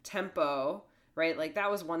a tempo, right? Like, that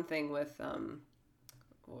was one thing with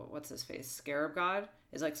what's his face, Scarab God,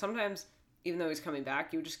 is like sometimes even though he's coming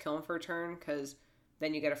back, you just kill him for a turn because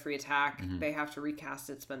then you get a free attack. Mm-hmm. They have to recast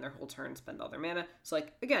it, spend their whole turn, spend all their mana. So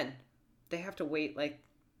like again, they have to wait like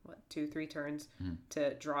 2-3 turns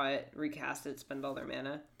to draw it, recast it, spend all their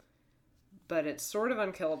mana. But it's sort of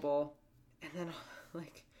unkillable, and then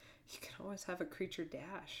like you can always have a creature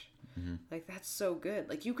dash. Mm-hmm. Like that's so good.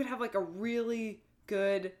 Like you could have like a really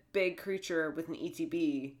good big creature with an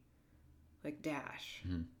ETB. Like dash.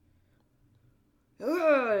 Mm-hmm.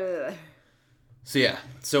 So yeah.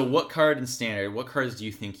 So what card in Standard? What cards do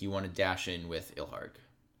you think you want to dash in with Ilharg?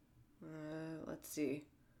 Let's see.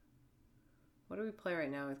 What do we play right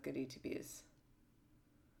now with good ETBs?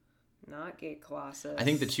 Not Gate Colossus. I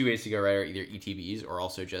think the 2 ways to go right are either ETBs or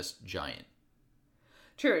also just Giant.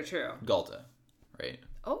 True. Ghalta, right?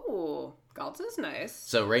 Oh, Ghalta's nice.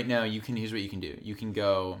 So right now here's what you can do. You can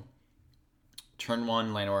go turn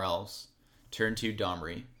 1 Llanowar Elves. Turn 2,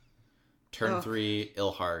 Domri. Turn 3,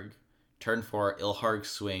 Ilharg. Turn 4, Ilharg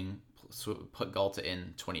Swing. Put Ghalta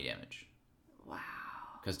in 20 damage. Wow.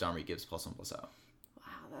 Because Domri gives +1/+out. Wow,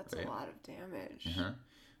 that's right? A lot of damage. Uh-huh.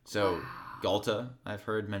 So, Ghalta, I've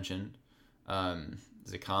heard mentioned.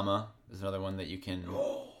 Zakama is another one that you can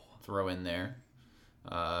throw in there.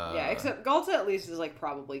 Yeah, except Galta at least is like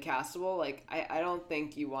probably castable. Like I don't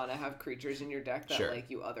think you want to have creatures in your deck that Sure. like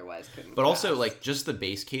you otherwise couldn't. But also cast. like just the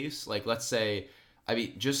base case, like let's say, I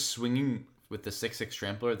mean, just swinging with the 6/6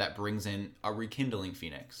 Trampler that brings in a Rekindling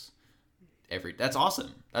Phoenix. That's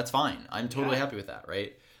awesome. That's fine. I'm totally happy with that,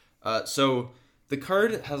 right? So the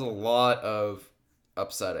card has a lot of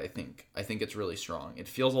upside. I think it's really strong. It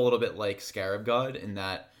feels a little bit like Scarab God in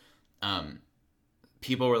that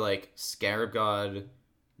people were like, Scarab God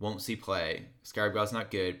won't see play. Scarab God's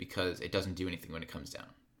not good because it doesn't do anything when it comes down,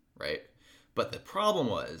 right? But the problem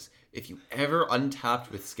was, if you ever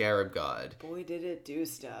untapped with Scarab God, boy, did it do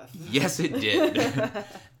stuff. yes, it did.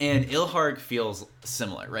 And Ilharg feels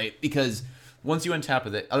similar, right? Because once you untap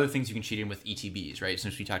with it, other things you can cheat in with ETBs, right?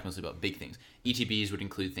 Since we talked mostly about big things, ETBs would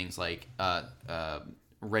include things like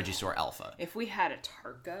Regisaur Alpha. If we had a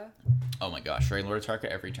Tarka. Oh my gosh, right? Lord of Tarka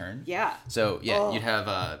every turn. Yeah. So yeah, you'd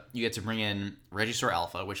have you get to bring in Regisaur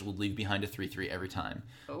Alpha, which will leave behind a 3/3 every time.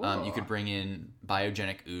 You could bring in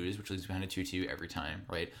Biogenic Ooze, which leaves behind a 2/2 every time,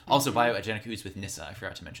 right? Also Biogenic Ooze with Nissa. I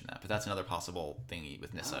forgot to mention that, but that's another possible thingy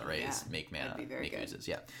with Nissa, right? Yeah. Is make mana, make good. oozes.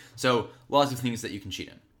 Yeah. So lots of things that you can cheat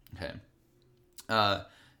in. Okay.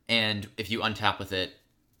 And if you untap with it,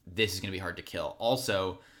 this is going to be hard to kill.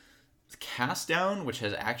 Also, Cast Down, which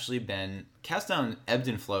has actually been... Cast Down ebbed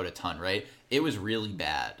and flowed a ton, right? It was really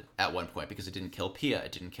bad at one point because it didn't kill Pia,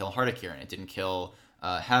 it didn't kill Heartakiran, it didn't kill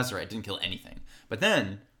Hazard, it didn't kill anything. But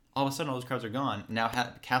then, all of a sudden, all those cards are gone. Now,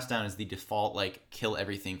 Cast Down is the default, like, kill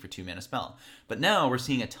everything for 2-mana spell. But now, we're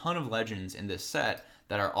seeing a ton of legends in this set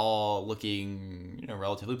that are all looking,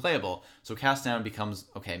 relatively playable. So Cast Down becomes,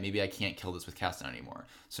 okay, maybe I can't kill this with Cast Down anymore.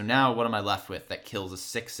 So now what am I left with that kills a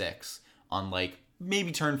 6/6 on, like,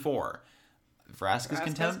 maybe turn 4? Vraska's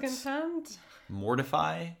Contempt?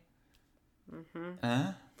 Mortify?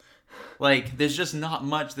 Like, there's just not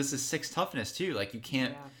much. This is 6 toughness, too. Like, you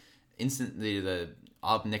can't instantly, the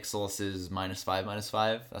Obnixilus's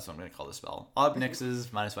 -5/-5. That's what I'm going to call this spell. Obnix's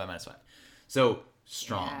 -5/-5. So,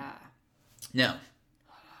 strong. Yeah.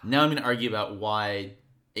 Now I'm going to argue about why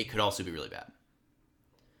it could also be really bad.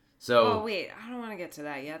 So, oh, wait. I don't want to get to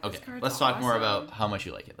that yet. This okay, card's let's talk more awesome. about how much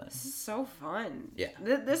you like it then. This is so fun. Yeah.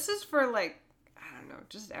 This is for, like, I don't know,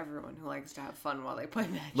 just everyone who likes to have fun while they play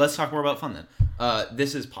Magic. Let's talk more about fun then.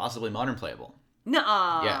 This is possibly modern playable.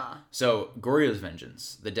 Nuh-uh. Yeah. So, Goryo's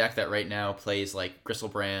Vengeance, the deck that right now plays like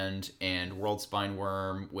Gristlebrand and World Spine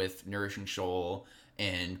Worm with Nourishing Shoal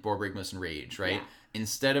and Borbrigmus and Rage, right? Yeah.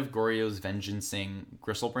 Instead of Goryo's Vengeancing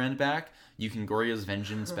Gristlebrand back, you can Goryo's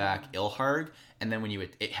Vengeance back Ilharg, and then when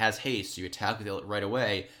it has haste, so you attack with it right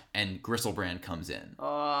away, and Gristlebrand comes in.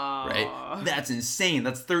 Oh. Right? That's insane.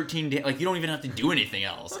 That's 13 days. Like, you don't even have to do anything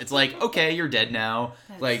else. It's like, okay, you're dead now.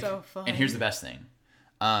 That's like, so fun. And here's the best thing.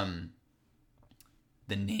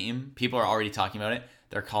 The name, people are already talking about it.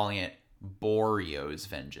 They're calling it Borio's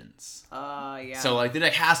Vengeance. Yeah. So, like, the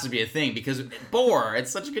deck has to be a thing because Bor,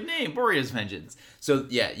 it's such a good name, Borio's Vengeance. So,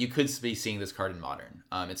 yeah, you could be seeing this card in Modern.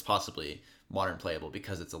 It's possibly Modern playable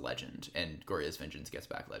because it's a legend, and Goryo's Vengeance gets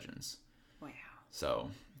back legends. Wow.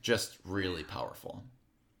 So, just really powerful.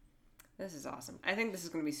 This is awesome. I think this is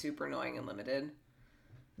going to be super annoying and limited.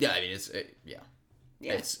 Yeah, I mean, Yeah.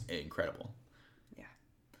 it's incredible. Yeah.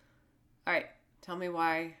 All right. Tell me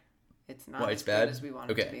why it's not Why as it's bad? good as we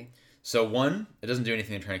want it to be. So, 1, it doesn't do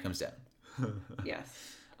anything the turn it comes down.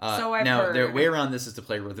 Yes. So I've now, heard. their way around this is to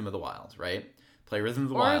play Rhythm of the Wild, right? Play Rhythm of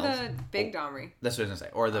the Wild. Or the big Domri. That's what I was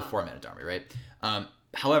going to say. Or the 4-mana Domri, right?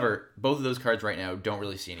 However, both of those cards right now don't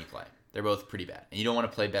really see any play. They're both pretty bad. And you don't want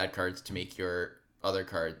to play bad cards to make your other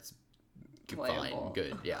cards Playable. fine,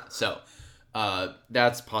 good. Yeah, so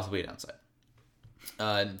that's possibly a downside.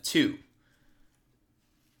 2,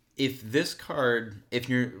 if this card,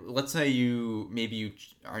 let's say you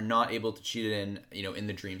are not able to cheat it in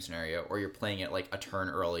the dream scenario, or you're playing it like a turn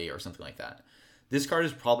early or something like that. This card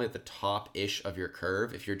is probably at the top-ish of your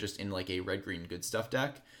curve if you're just in like a red-green good stuff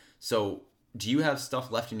deck. So, do you have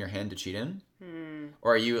stuff left in your hand to cheat in?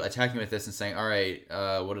 Or are you attacking with this and saying, all right,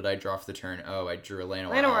 what did I draw for the turn? Oh, I drew a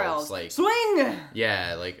Llanowar Elves. Like, swing!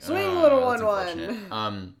 Yeah, like... Swing, little that's 1/1.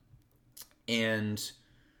 unfortunate. And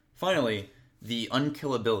finally, the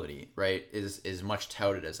unkillability, right, is much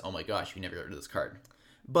touted as, oh my gosh, you never got rid of this card.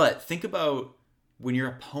 But think about when your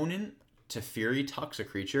opponent Teferi tucks a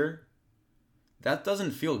creature, that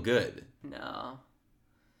doesn't feel good. No.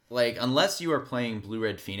 Like, unless you are playing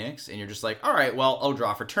Blue-Red Phoenix, and you're just like, all right, well, I'll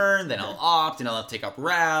draw for turn, then I'll opt, and I'll have to take up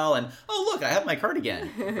Ral, and, oh, look, I have my card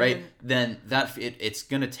again, right? Then it's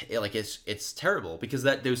gonna, it's terrible, because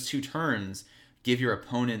those 2 turns give your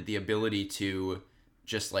opponent the ability to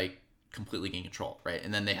just, like, completely gain control, right?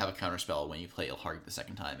 And then they have a counterspell when you play Ilharg the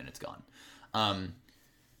second time, and it's gone.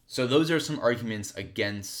 So those are some arguments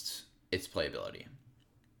against its playability.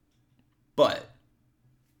 But,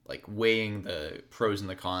 like, weighing the pros and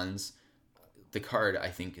the cons, the card, I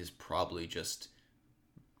think, is probably just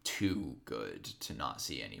too good to not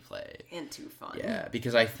see any play. And too fun. Yeah,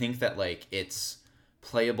 because I think that, like, it's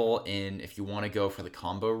playable in, if you want to go for the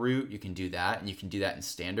combo route, you can do that, and you can do that in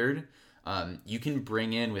Standard. You can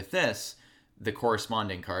bring in, with this, the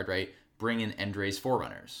corresponding card, right? Bring in Endray's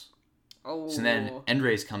Forerunners. Oh. So then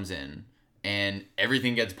Endray's comes in, and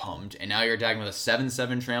everything gets pumped, and now you're attacking with a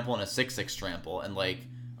 7/7 trample and a 6/6 trample, and, like,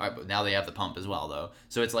 all right, but now they have the pump as well, though.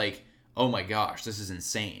 So it's like, oh my gosh, this is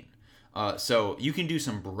insane. So you can do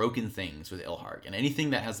some broken things with Ilharg, and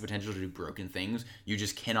anything that has the potential to do broken things, you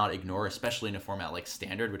just cannot ignore, especially in a format like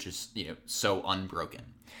Standard, which is, so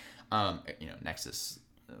unbroken. Nexus,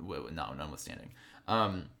 notwithstanding.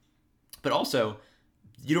 But also,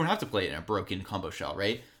 you don't have to play it in a broken combo shell,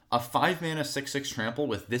 right? A 5-mana 6/6 trample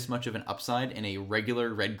with this much of an upside in a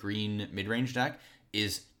regular red-green mid-range deck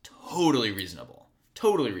is totally reasonable.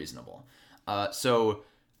 Totally reasonable. So,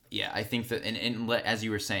 yeah, I think that, and as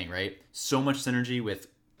you were saying, right, so much synergy with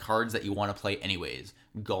cards that you want to play anyways.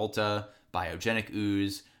 Ghalta, Biogenic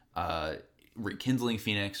Ooze, Rekindling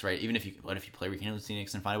Phoenix, right? Even if you play Rekindling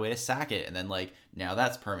Phoenix and find a way to sack it, and then, like, now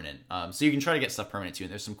that's permanent. So you can try to get stuff permanent too,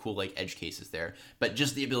 and there's some cool, like, edge cases there. But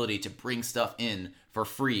just the ability to bring stuff in for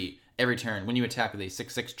free every turn when you attack with a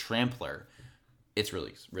 6/6 Trampler, it's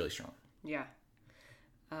really, really strong. Yeah.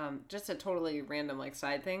 Just a totally random, like,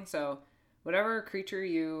 side thing. So whatever creature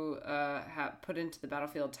you have put into the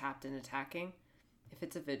battlefield tapped and attacking, if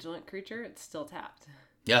it's a vigilant creature, it's still tapped.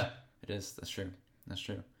 Yeah, it is. That's true.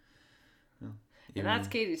 And that's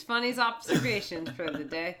Katie's funniest observations for the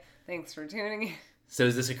day. Thanks for tuning in. So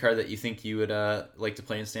is this a card that you think you would like to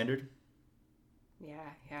play in Standard? Yeah,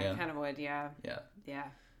 I kind of would, yeah. Yeah.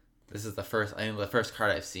 This is the first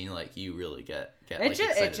card I've seen, like, you really get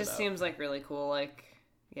excited it just about. seems, like, really cool, like,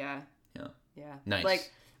 yeah. Nice.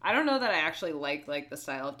 Like, I don't know that I actually like the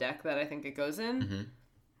style of deck that I think it goes in,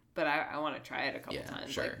 but I want to try it a couple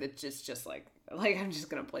times. Sure. Like, it's just like I'm just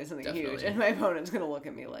going to play something Definitely. huge, and my opponent's going to look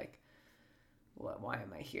at me like, why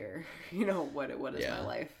am I here? What is my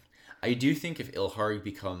life? I do think if Ilharg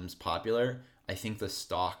becomes popular, I think the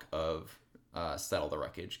stock of Settle the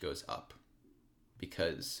Wreckage goes up.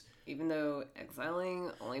 Because... Even though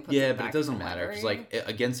exiling only puts yeah, it but back it doesn't in the matter. Because, library. like,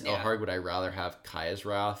 against Ilharg, would I rather have Kaya's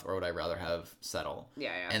Wrath or would I rather have Settle?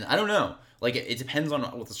 Yeah. And I don't know. Like, it depends on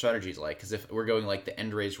what the strategy's like. Because if we're going, like, the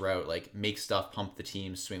Endray's route, like, make stuff, pump the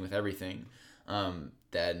team, swing with everything,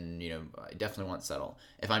 then, I definitely want Settle.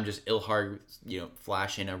 If I'm just Ilharg,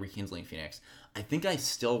 flash in a Rekindling Phoenix, I think I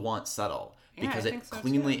still want Settle. Because it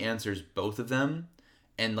cleanly answers both of them.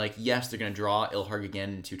 And, like, yes, they're going to draw Ilharg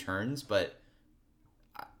again in 2 turns, but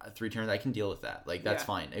 3 turns, I can deal with that. Like, that's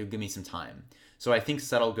fine. It would give me some time. So I think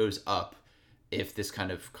Settle goes up if this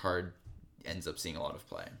kind of card ends up seeing a lot of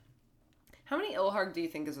play. How many Ilharg do you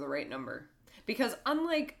think is the right number? Because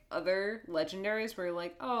unlike other legendaries where you're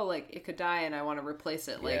like, oh, like, it could die and I want to replace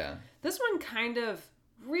it. Like, this one kind of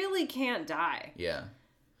really can't die. Yeah.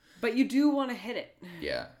 But you do want to hit it.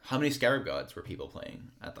 Yeah. How many Scarab Gods were people playing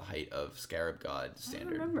at the height of Scarab God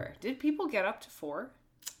Standard? I don't remember. Did people get up to 4?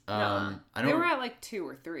 I don't. They were at like 2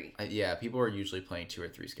 or 3. Yeah, people are usually playing 2 or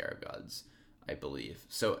 3 Scarab Gods, I believe.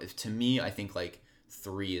 So to me, I think like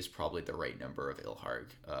 3 is probably the right number of Ilharg.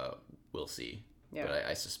 We'll see. Yeah. But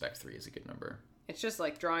I suspect 3 is a good number. It's just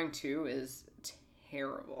like drawing 2 is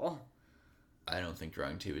terrible. I don't think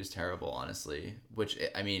drawing 2 is terrible, honestly. Which,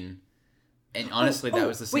 I mean, and honestly, that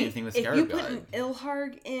was the same thing with Scarab God. If you put an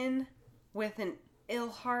Ilharg in with an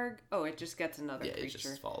Ilharg, it just gets another creature. Yeah, it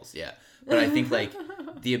just falls, yeah. But I think, like,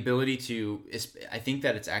 the ability to... I think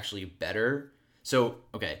that it's actually better. So,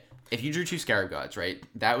 okay, if you drew 2 Scarab Gods, right,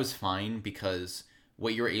 that was fine because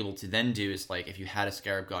what you were able to then do is, like, if you had a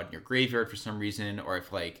Scarab God in your graveyard for some reason, or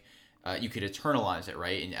if, like, you could eternalize it,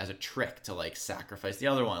 right, and as a trick to, like, sacrifice the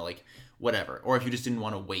other one, like, whatever. Or if you just didn't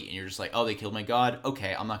want to wait and you're just like, oh, they killed my god,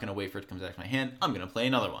 okay, I'm not going to wait for it to come back to my hand, I'm going to play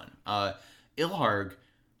another one. Ilharg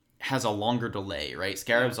has a longer delay, right?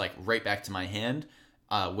 Scarab's like right back to my hand,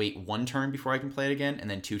 wait 1 turn before I can play it again, and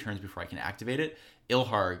then 2 turns before I can activate it.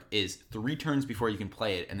 Ilharg is 3 turns before you can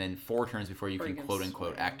play it, and then 4 turns before you can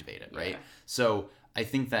quote-unquote activate it, right? So I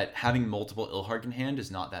think that having multiple Ilharg in hand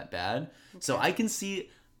is not that bad. Okay. So I could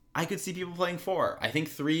see people playing 4. I think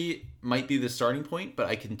 3 might be the starting point, but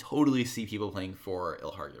I can totally see people playing 4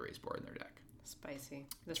 Ilharg Erase Board in their deck. Spicy.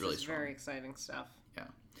 This really is strong. Very exciting stuff. Yeah.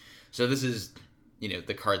 So this is...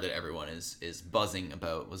 the card that everyone is buzzing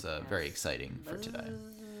about was very exciting for today.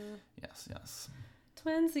 Yes.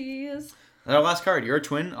 Twinsies. And our last card. You're a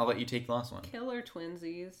twin. I'll let you take the last one. Killer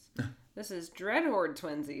twinsies. This is Dreadhorde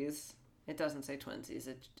twinsies. It doesn't say twinsies.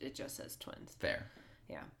 It just says twins. Fair.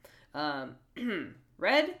 Yeah.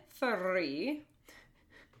 Red 3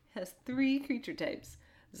 has 3 creature types.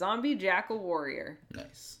 Zombie Jackal Warrior.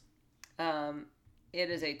 Nice. It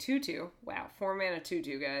is a 2/2. Wow, 4 mana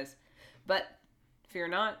 2/2, guys. But fear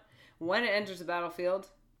not, when it enters the battlefield,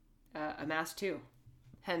 amass 2.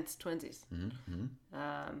 Hence twinsies. Mm-hmm.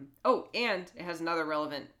 And it has another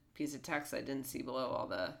relevant piece of text I didn't see below all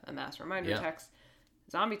the amass reminder text.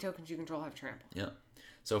 Zombie tokens you control have trample. Yeah.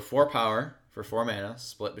 So 4 power for 4 mana,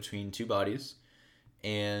 split between 2 bodies,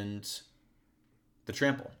 and the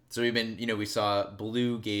trample. So we saw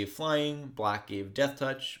blue gave flying, black gave death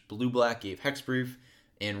touch, blue-black gave hexproof,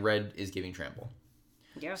 and red is giving trample.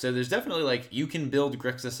 Yeah. So there's definitely you can build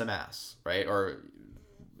Grixis amass, right? Or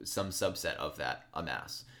some subset of that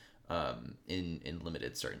amass in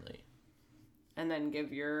limited, certainly. And then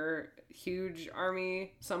give your huge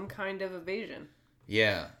army some kind of evasion.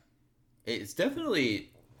 Yeah. It's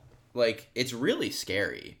definitely, it's really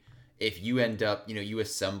scary if you end up, you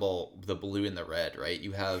assemble the blue and the red, right?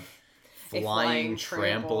 You have flying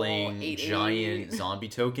trampling, 8/8. giant zombie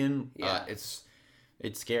token. Yeah. It's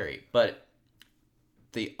scary. But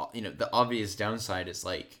the obvious downside is,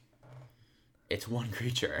 it's one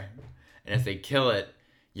creature. And if they kill it,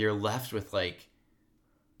 you're left with, a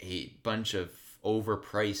bunch of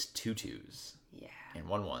overpriced 2/2s. Yeah. And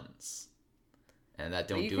 1/1s. And that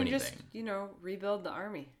don't do anything. You can just, rebuild the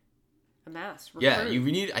army. Amass. Recruit.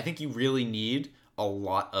 Yeah, I think you really need a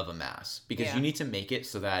lot of amass. Because you need to make it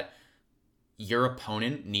so that your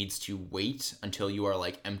opponent needs to wait until you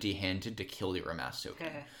are, empty-handed to kill your amass token.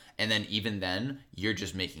 Okay. And then even then, you're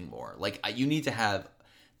just making more. You need to have...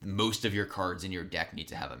 most of your cards in your deck need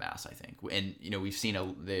to have amass, I think. And, we've seen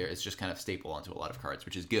it's just kind of staple onto a lot of cards,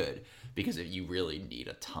 which is good. Because you really need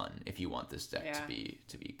a ton if you want this deck to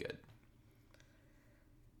be good.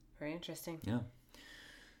 Very interesting. Yeah.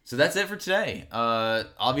 So that's it for today.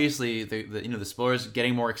 Obviously, the spoilers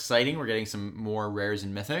getting more exciting. We're getting some more rares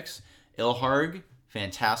and mythics. Ilharg,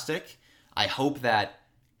 fantastic. I hope that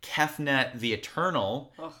Kefnet the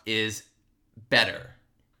Eternal is better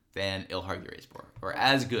than Ilharg the Razeboar, or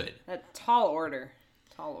as good. A tall order.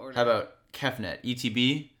 How about Kefnet,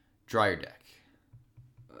 ETB, draw your deck.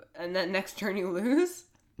 And then next turn you lose?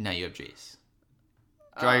 Now you have Jace.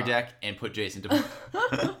 Draw your deck and put Jace into play.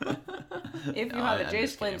 If you have a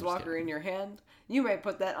Jace Planeswalker in your hand, you may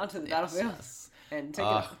put that onto the battlefield and take it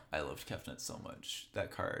out. I loved Kefnet so much.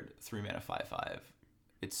 That card, 3 mana, 5/5.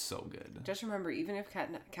 It's so good. Just remember, even if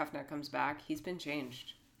Kefnet comes back, he's been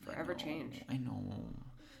changed. Forever changed. I know.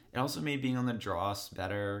 It also made being on the draw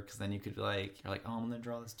better, because then you could you're like, oh, I'm on the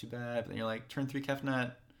draw, that's too bad. But then you're like, turn 3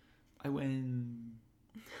 Kefnet, I win.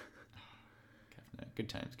 Kefnet, good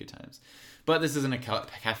times. But this isn't a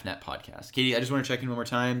Kefnet podcast. Katie, I just want to check in one more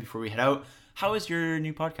time before we head out. How is your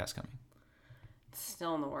new podcast coming? It's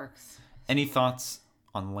still in the works. Any thoughts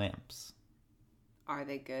on lamps? Are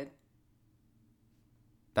they good?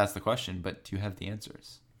 That's the question, but do you have the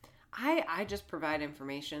answers? I just provide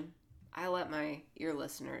information. I let my ear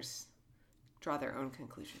listeners draw their own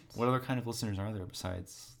conclusions. What other kind of listeners are there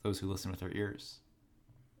besides those who listen with their ears?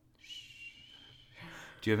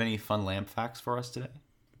 Do you have any fun lamp facts for us today?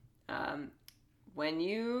 When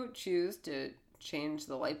you choose to change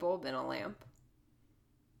the light bulb in a lamp,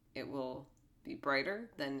 it will be brighter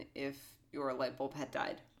than if your light bulb had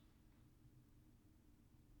died.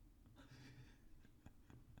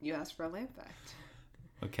 You asked for a lamp fact.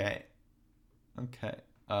 Okay.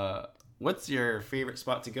 What's your favorite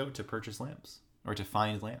spot to go to purchase lamps? Or to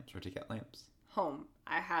find lamps? Or to get lamps? Home.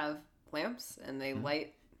 I have lamps and they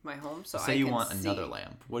light my home so Say I you can want see. another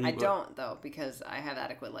lamp. I don't, though, because I have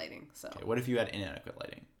adequate lighting. So. Okay, what if you had inadequate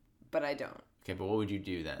lighting? But I don't. Okay, but what would you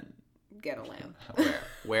do then? Get a lamp.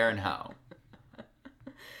 Where and how?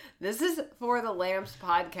 This is for the Lamps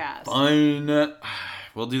podcast. Fine.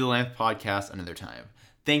 We'll do the Lamp podcast another time.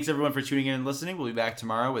 Thanks, everyone, for tuning in and listening. We'll be back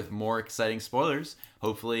tomorrow with more exciting spoilers.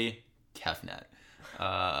 Hopefully, Kefnet.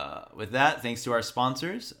 With that, thanks to our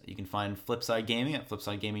sponsors. You can find Flipside Gaming at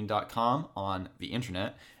flipsidegaming.com on the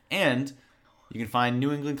internet. And you can find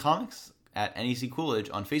New England Comics at NEC Coolidge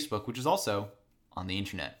on Facebook, which is also on the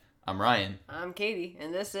internet. I'm Ryan. I'm Katie,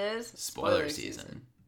 and this is Spoiler Season.